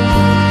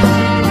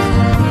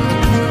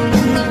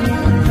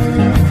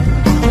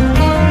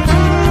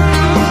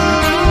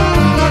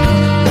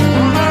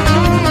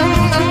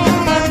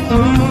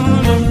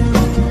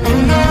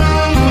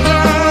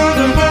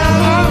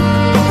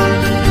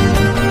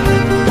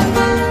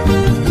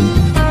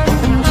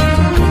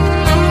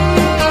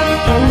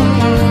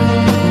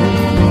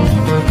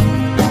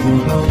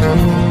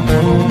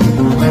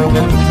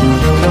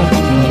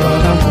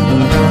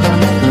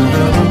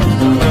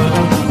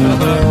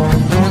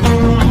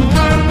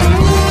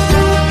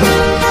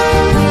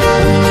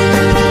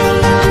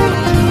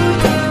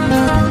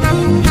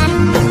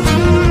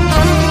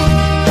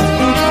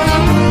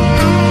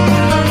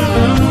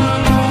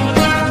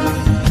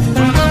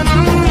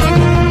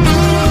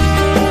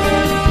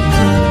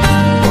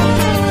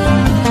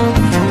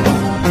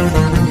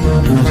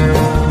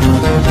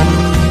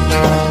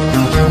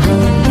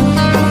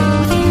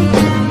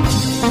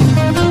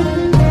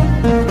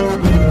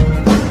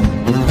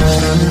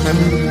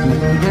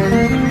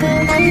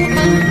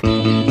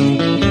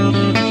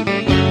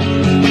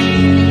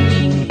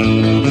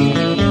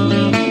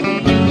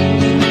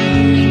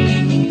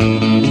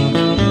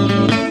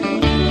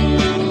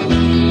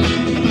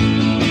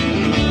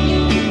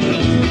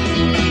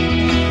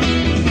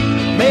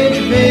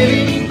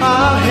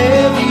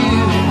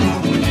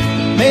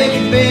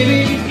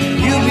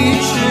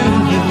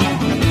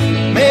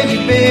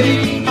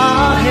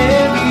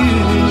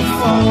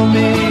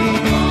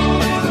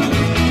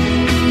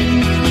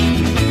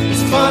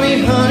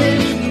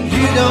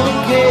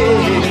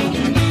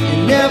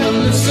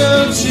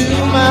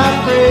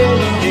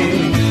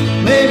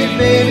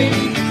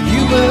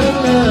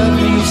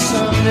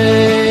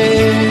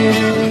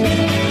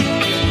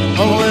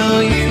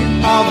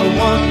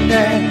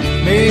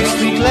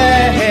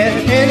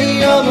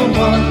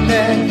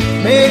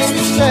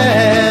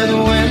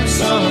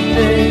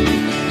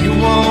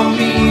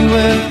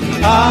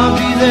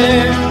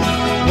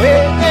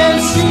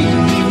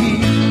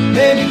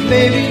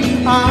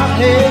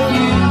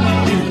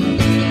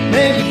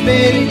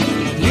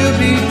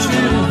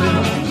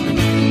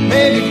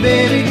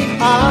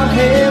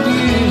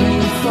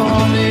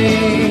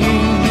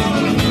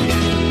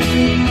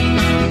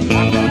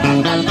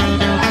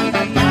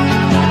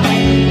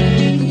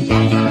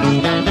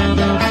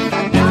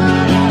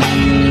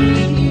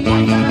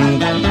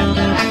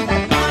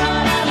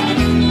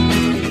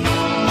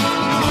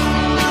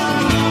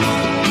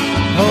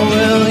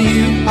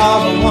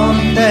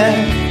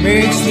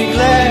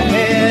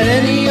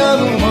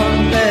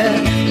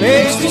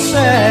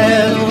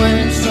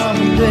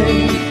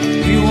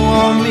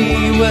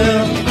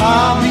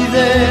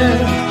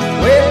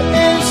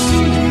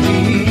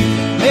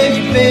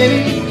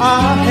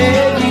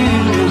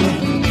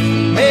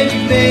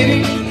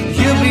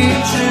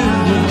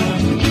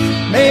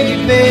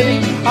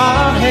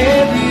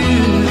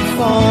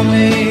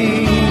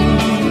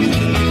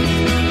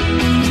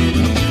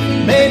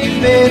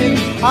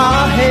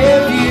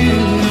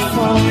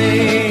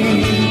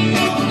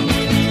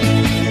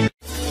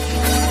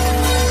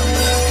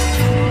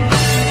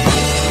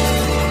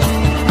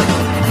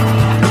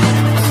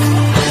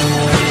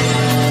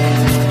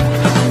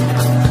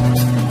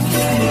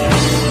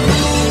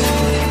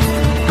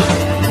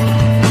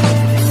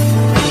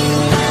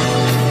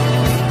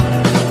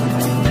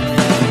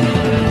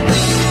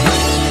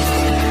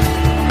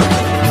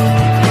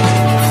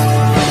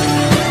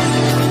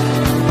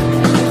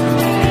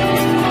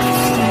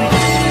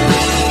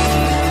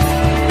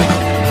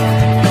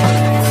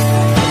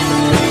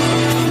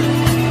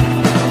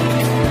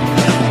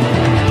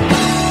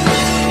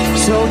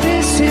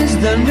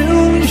 the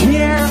new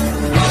year.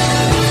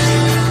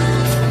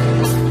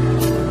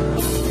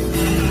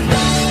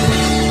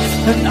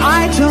 And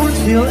I don't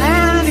feel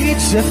any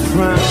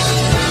different.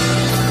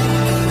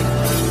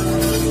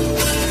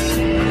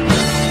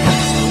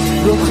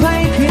 The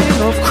clanking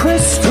of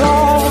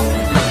crystal,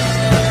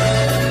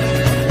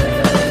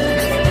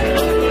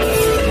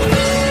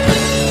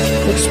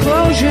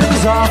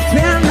 explosions off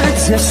in the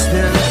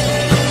distance,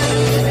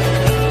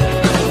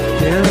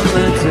 in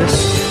the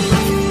distance.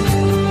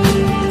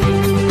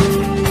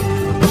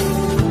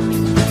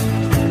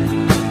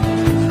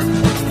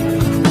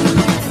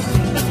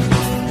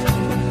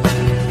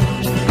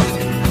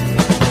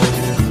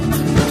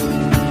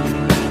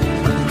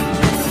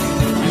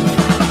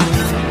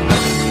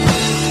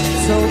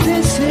 So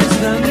this is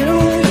the new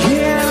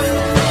year.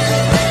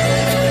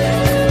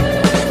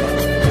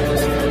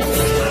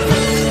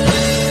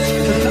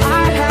 And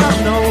I have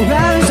no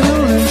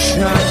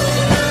resolution.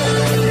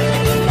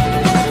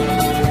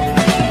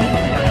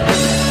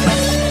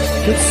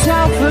 It's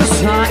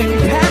self-assigned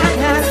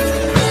panic.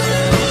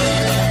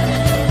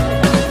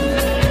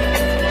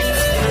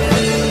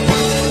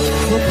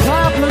 For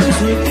problems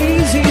with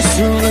easy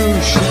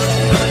solutions.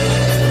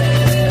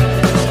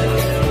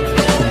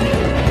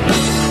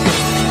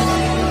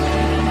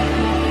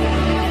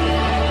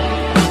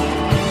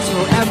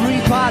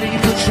 Everybody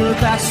put your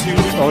best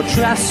suit or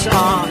dress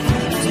on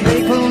to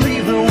make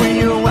believe that we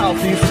are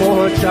wealthy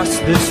for just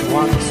this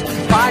once.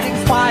 Fighting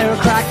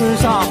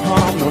firecrackers off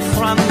on the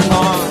front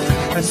lawn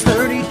as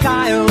 30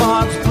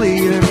 dialogues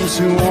bleed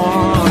into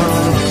one.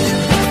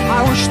 I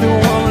wish the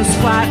world was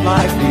flat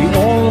like the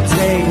old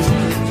days.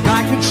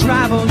 I could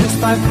travel just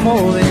by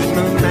folding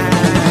the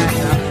map.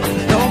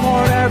 No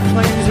more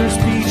airplanes or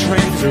speed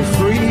trains or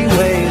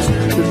freeways.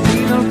 There'd be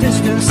no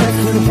distance that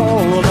could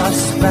hold us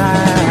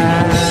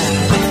back.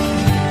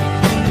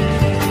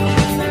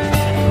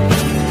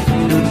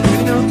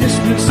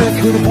 Distance that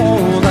could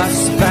hold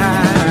us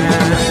back.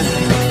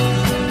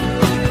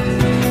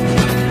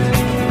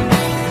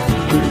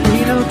 There'd be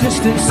no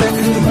distance that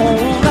could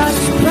hold us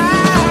back.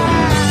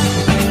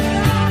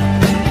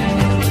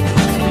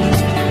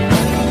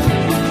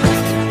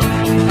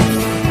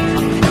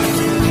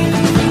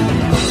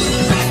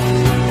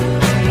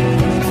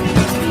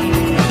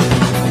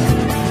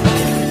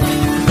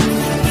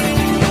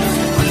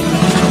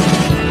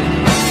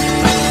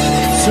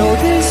 So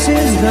this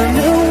is the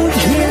new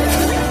year.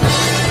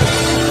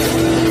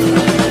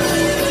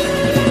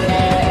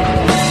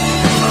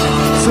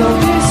 So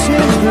this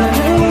is the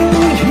new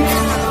year.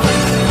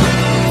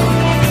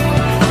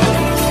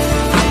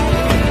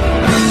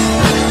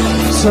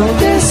 So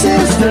this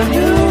is the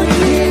new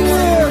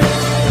year.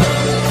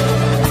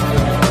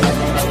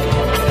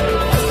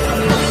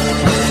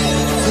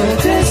 So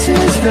this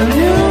is the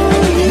new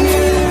year.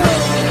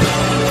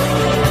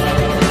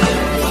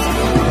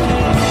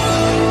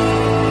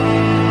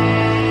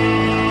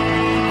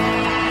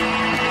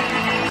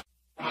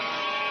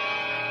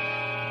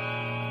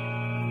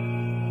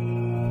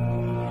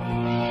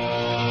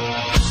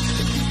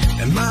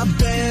 My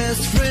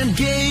best friend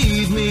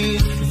gave me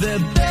the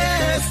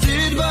best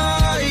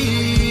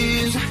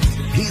advice.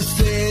 He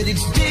said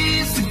each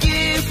day's a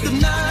gift, the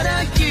night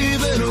I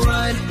give it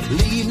right.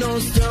 Leave no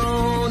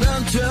stone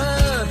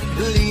unturned,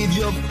 leave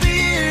your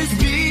fears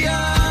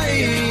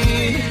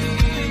behind,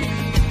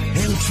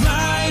 and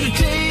try to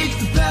take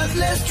the path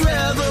less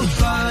traveled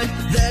by.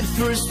 That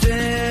first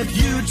step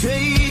you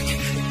take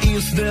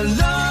is the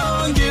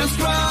longest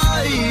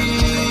ride.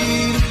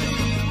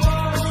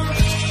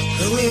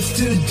 If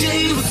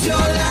today was your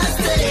last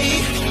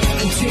day,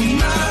 and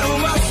tomorrow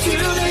was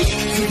too late,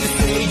 so just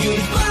say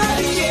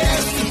goodbye to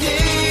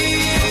yesterday.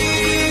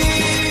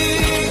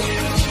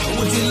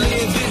 Would you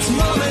live each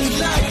moment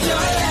like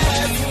your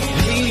last?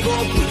 Leave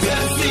all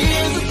past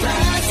in the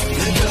past,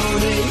 and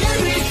donate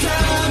every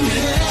time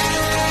you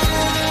have.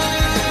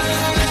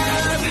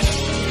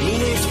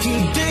 If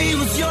today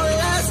was your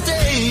last day,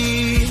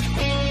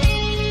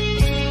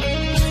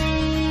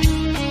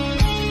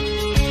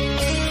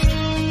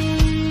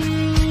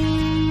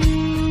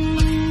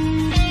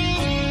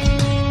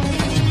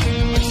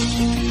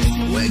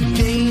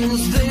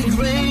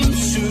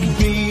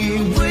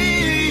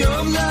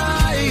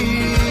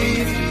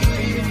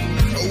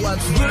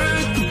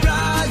 worth the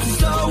price,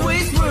 it's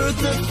always worth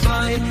the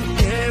fight.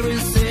 Every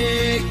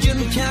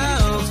second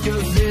counts,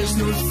 cause there's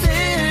no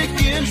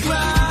second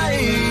try.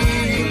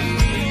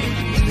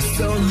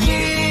 So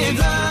live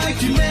like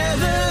you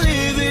never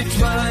live it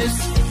twice,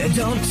 and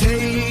don't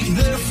take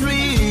the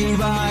free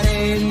ride,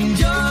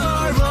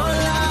 enjoy your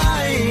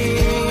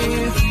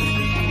life.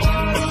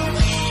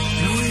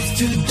 If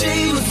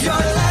today was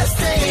your last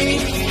day,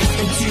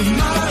 and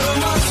tomorrow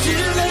was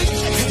too late,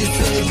 just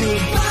say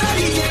goodbye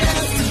to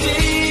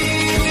yesterday.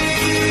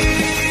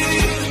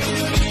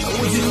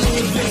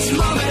 This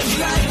moment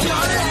like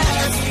your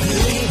last,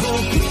 leave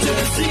all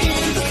pictures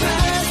in the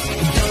past,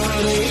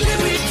 darling,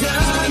 every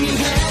time you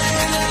have.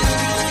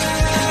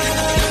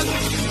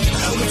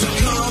 I want to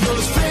call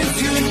those friends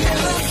you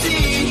never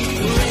see,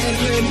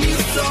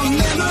 reminisce on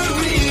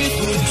memories.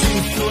 Would you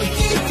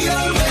forgive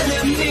your enemy?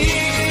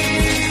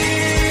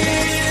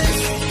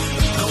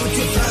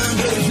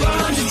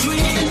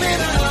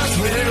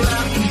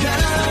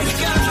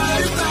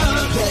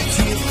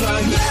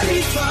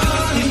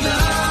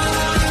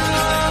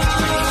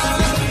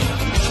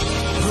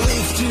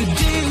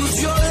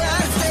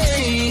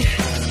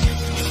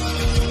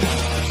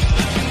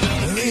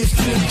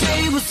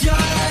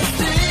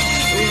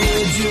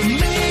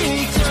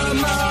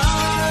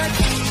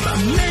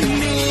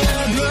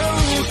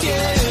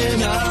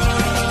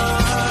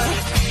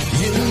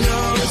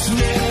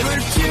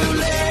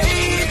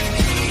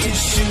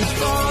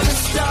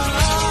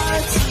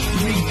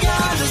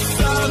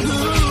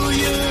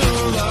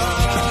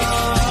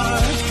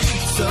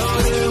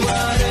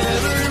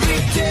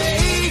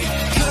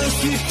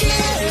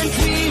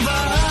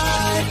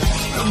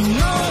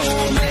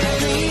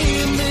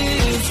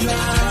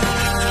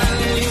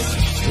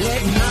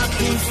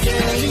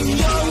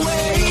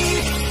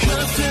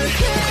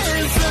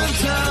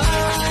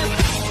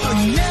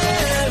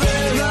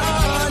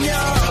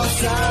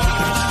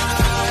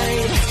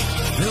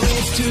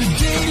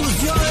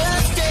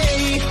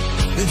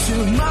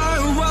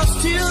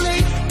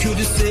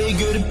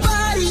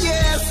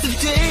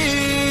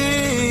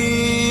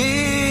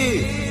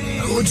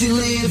 Would you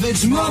live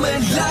each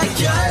moment like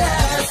your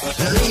last?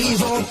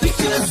 Leave all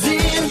pictures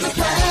in the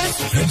past.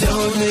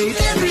 Donate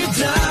every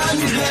dime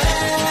you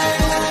have.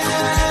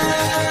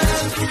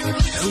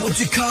 And would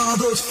you call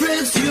those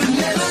friends you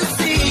never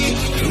see?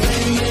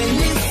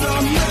 Reminisce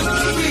from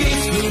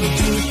memories. Would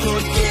you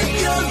forget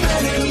your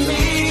enemies?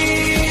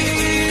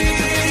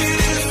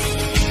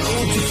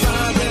 Would you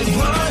find that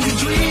one you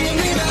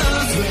dreaming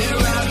of?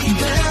 Where up and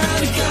down,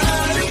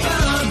 got it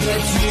found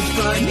that you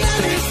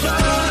finally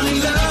fall in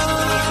love.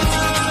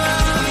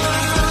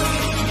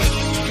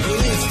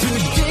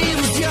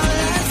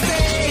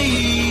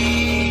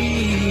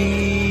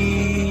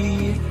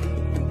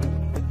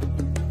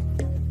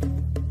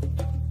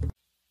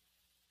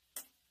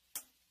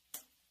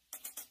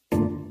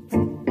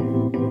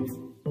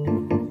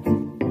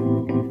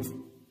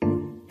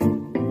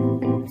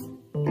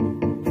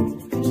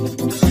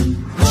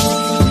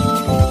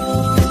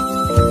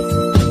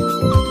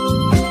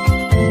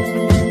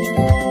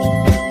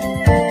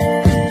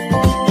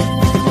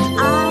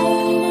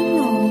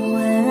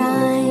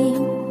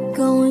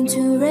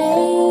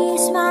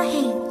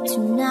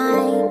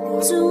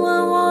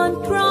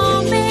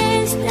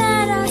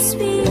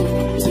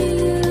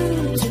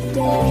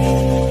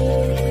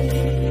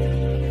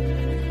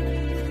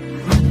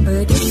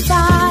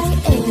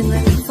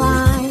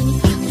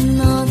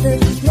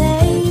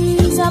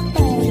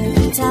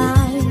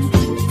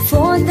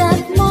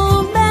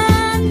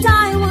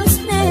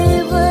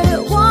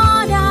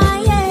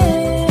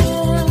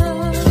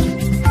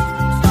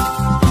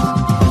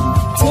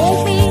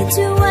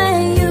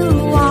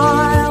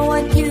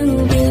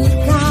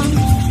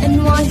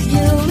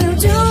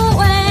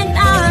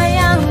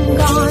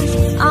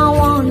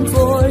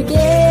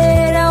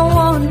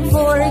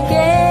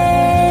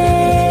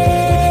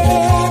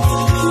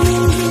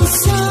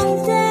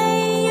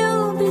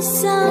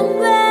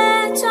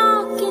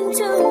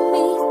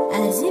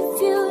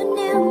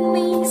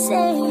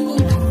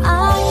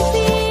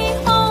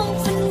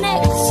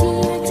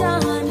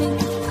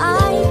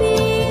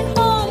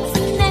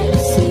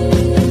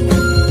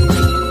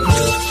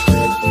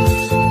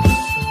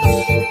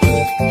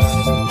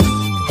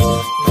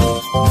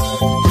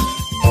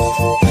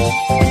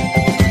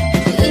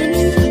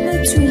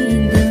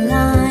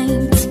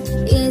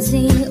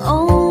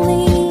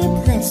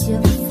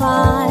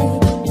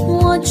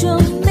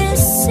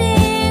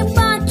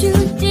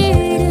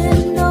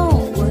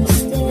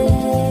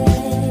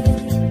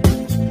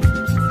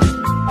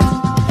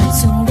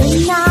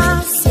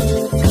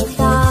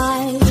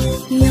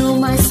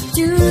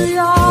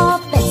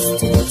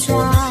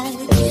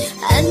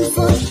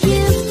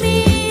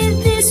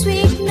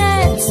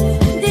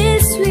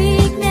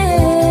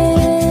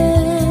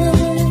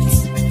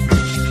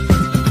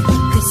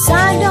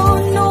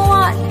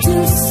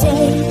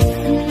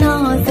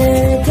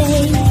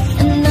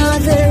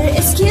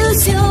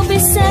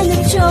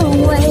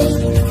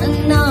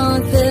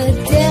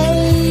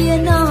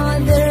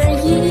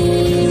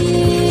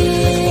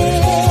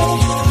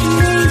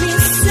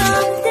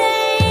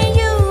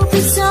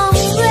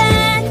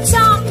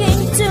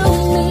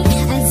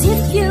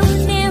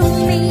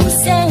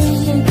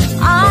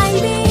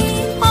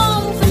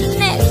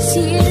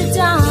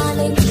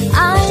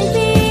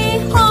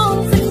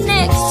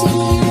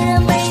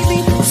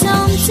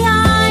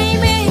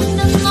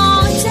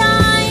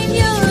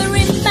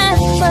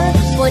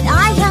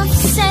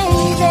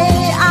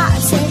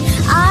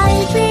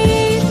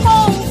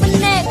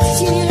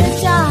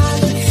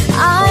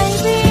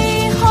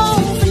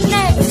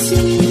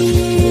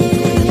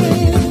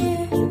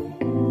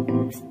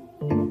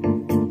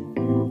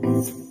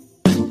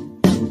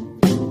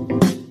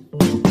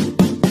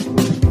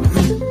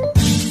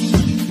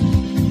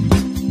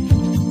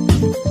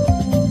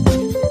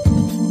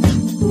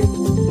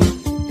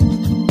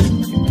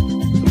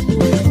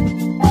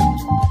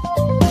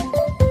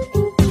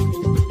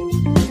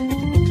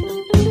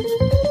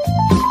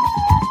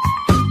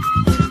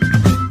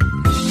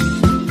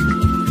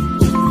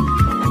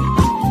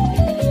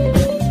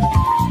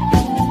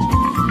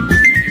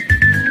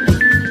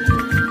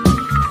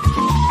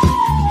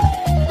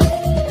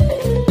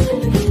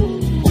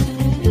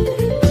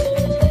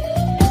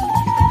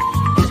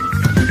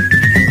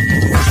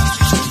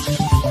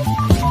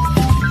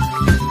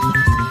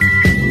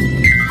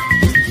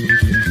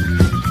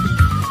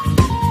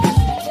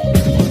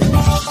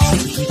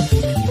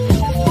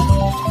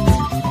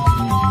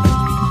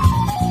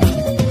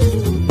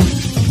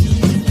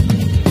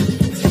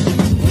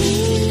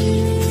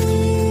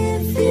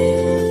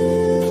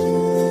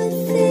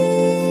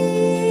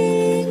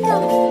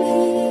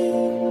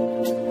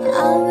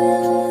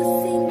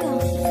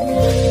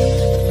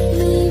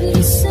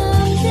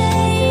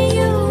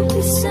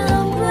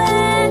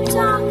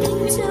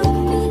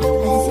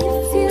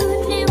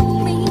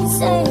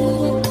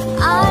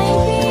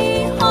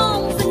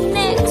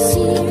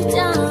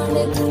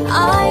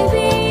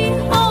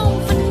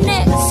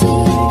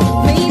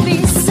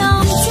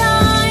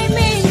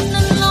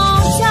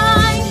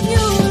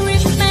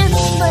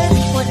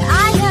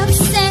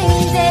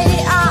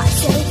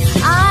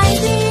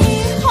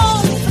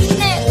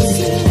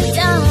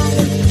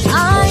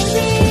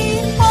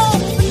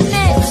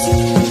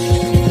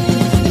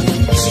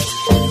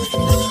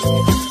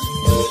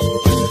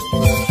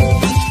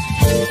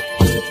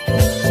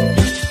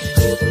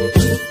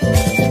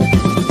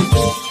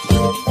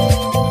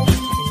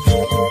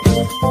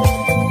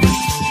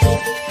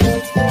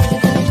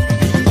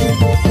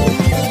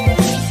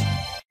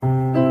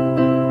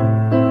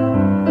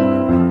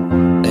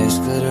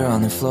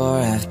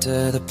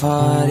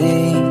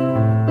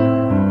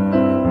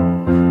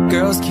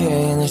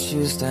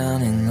 shoes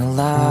down in the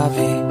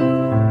lobby.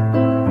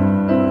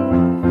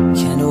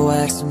 Candle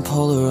wax and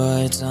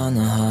Polaroids on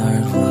the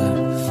hardwood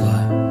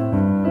floor.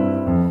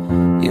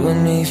 You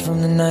and me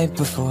from the night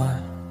before.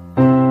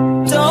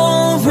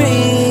 Don't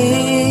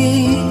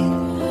read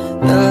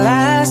the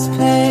last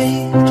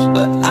page,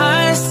 but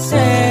I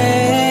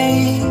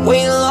say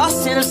we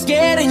lost and I'm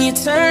scared and you're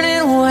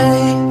turning away.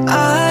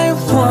 I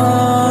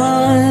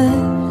want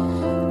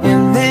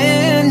your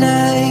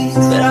midnight,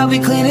 but I'll be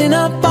cleaning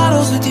up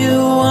bottles with you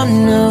on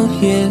New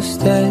Year's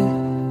Day.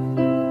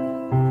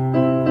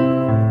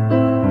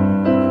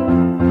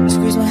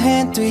 Squeeze my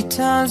hand 3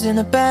 times in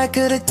the back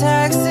of the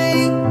taxi.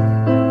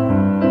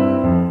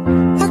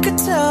 I could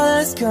tell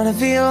that it's gonna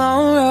be a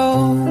long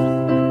road.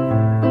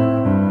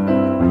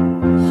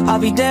 I'll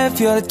be there if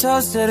you're the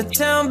toast of the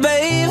town,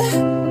 babe.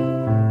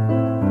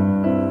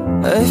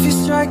 If you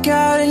strike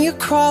out and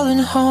you're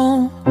crawling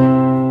home,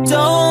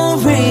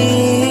 don't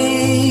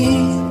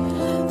read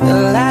the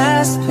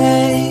last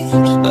page,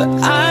 but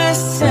I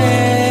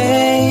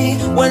say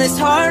when it's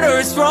hard or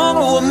it's wrong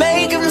or we're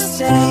making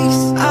mistakes,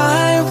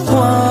 I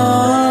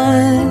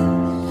want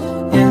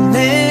your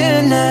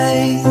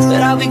midnight,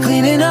 but I'll be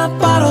cleaning up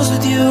bottles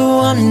with you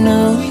on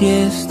New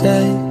Year's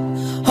Day.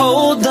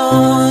 Hold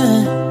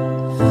on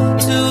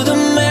to the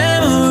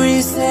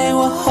memories, they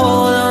will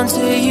hold on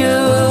to you.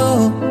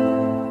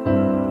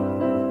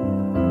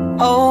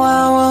 Oh,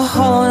 I will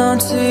hold on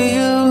to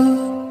you.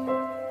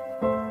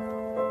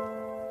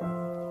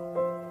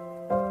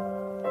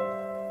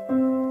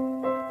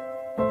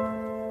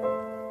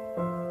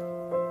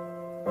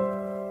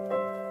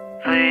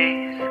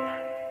 Please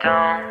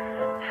don't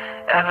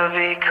ever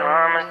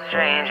become a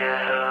stranger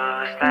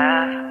whose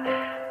laugh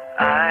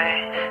I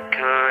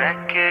could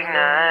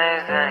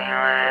recognize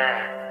anywhere.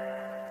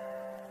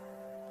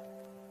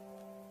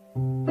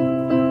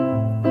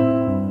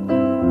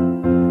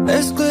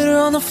 There's glitter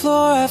on the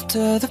floor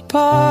after the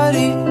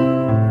party.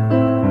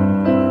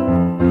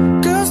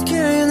 Girls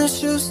carrying their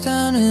shoes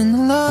down in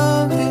the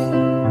lobby.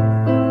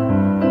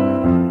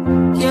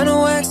 Piano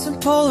wax and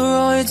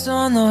Polaroids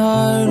on the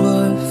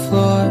hardwood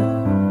floor.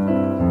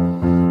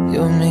 You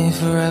and me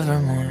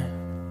forevermore.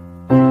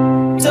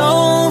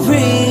 Don't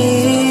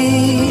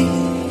read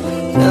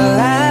the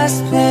last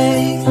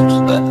page,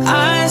 but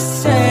I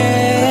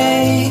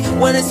say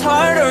when it's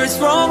hard or it's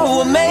wrong or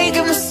we're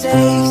making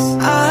mistakes,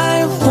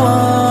 I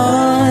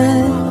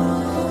want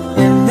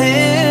your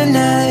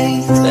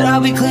midnight, but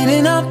I'll be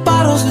cleaning up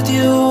bottles with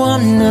you on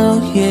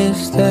New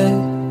Year's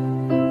Day.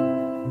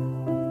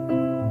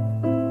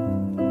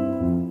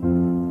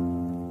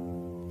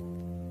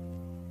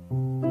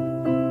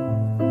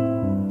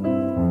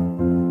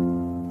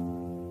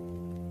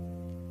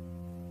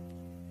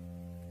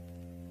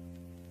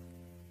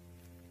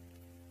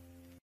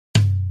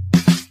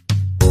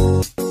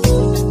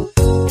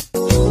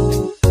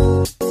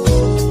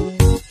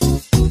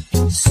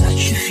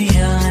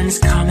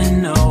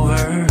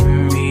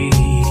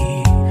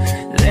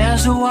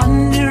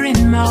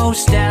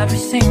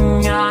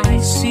 Everything I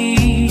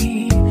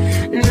see,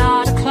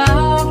 not a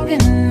cloud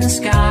in the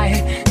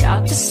sky,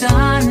 got the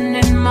sun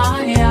in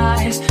my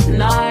eyes,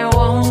 and I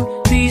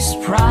won't be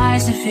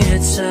surprised if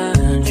it's a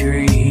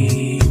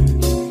dream.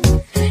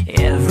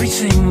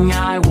 Everything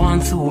I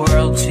want the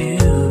world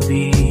to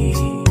be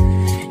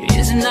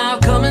is now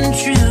coming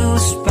true,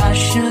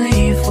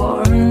 especially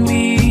for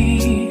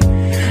me.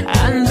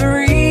 And the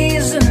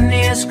reason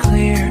is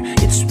clear,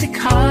 it's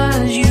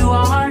because you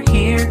are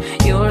here.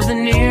 You're the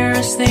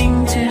nearest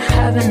thing to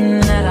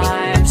heaven that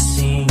I've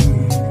seen.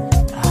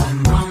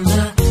 I'm on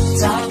the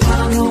top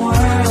of the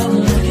world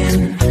looking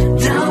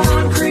down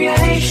on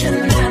creation,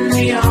 and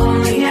the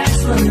only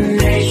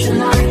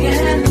explanation I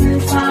can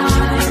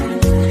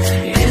find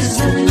is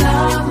the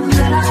love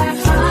that I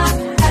found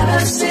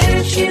ever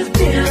since you've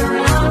been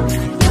around.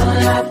 Your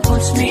love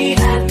puts me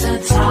at the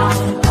top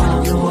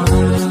of the world.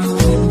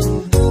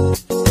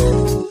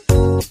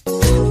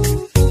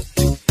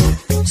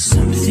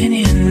 Something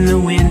in the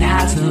wind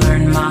has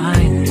learned my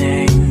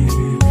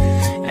name,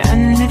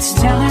 and it's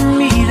telling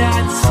me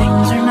that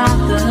things are not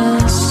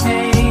the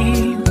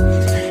same.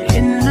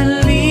 In the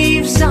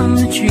leaves on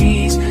the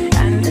trees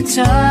and the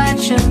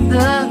touch of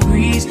the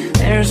breeze,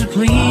 there's a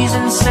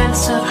pleasing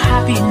sense of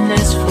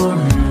happiness for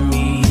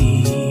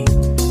me.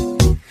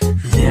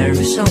 There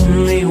is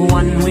only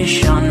one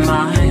wish on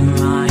my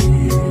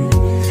mind.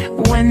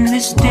 When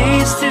this day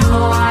is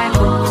through, I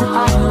hope that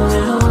I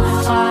will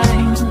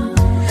find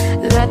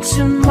that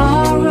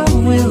tomorrow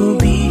will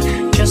be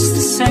just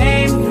the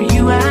same for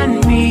you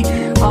and me.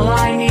 All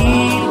I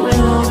need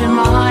will be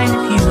mine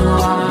if you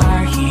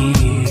are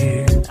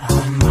here.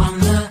 I'm on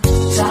the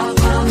top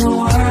of the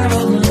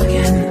world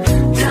looking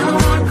down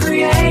on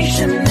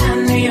creation,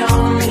 and the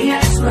only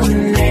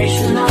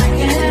explanation I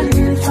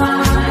can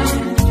find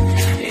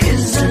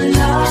is the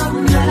love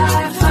that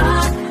I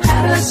found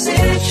ever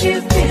since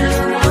you've been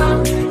around.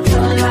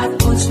 Your love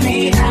puts me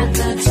at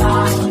the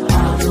top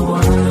of the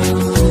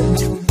world.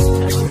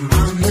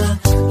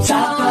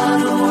 Top of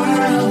the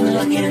world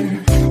looking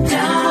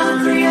down on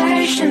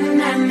creation,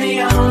 and the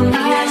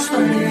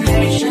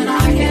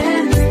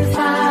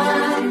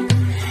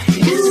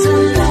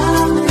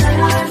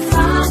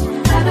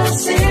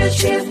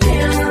gift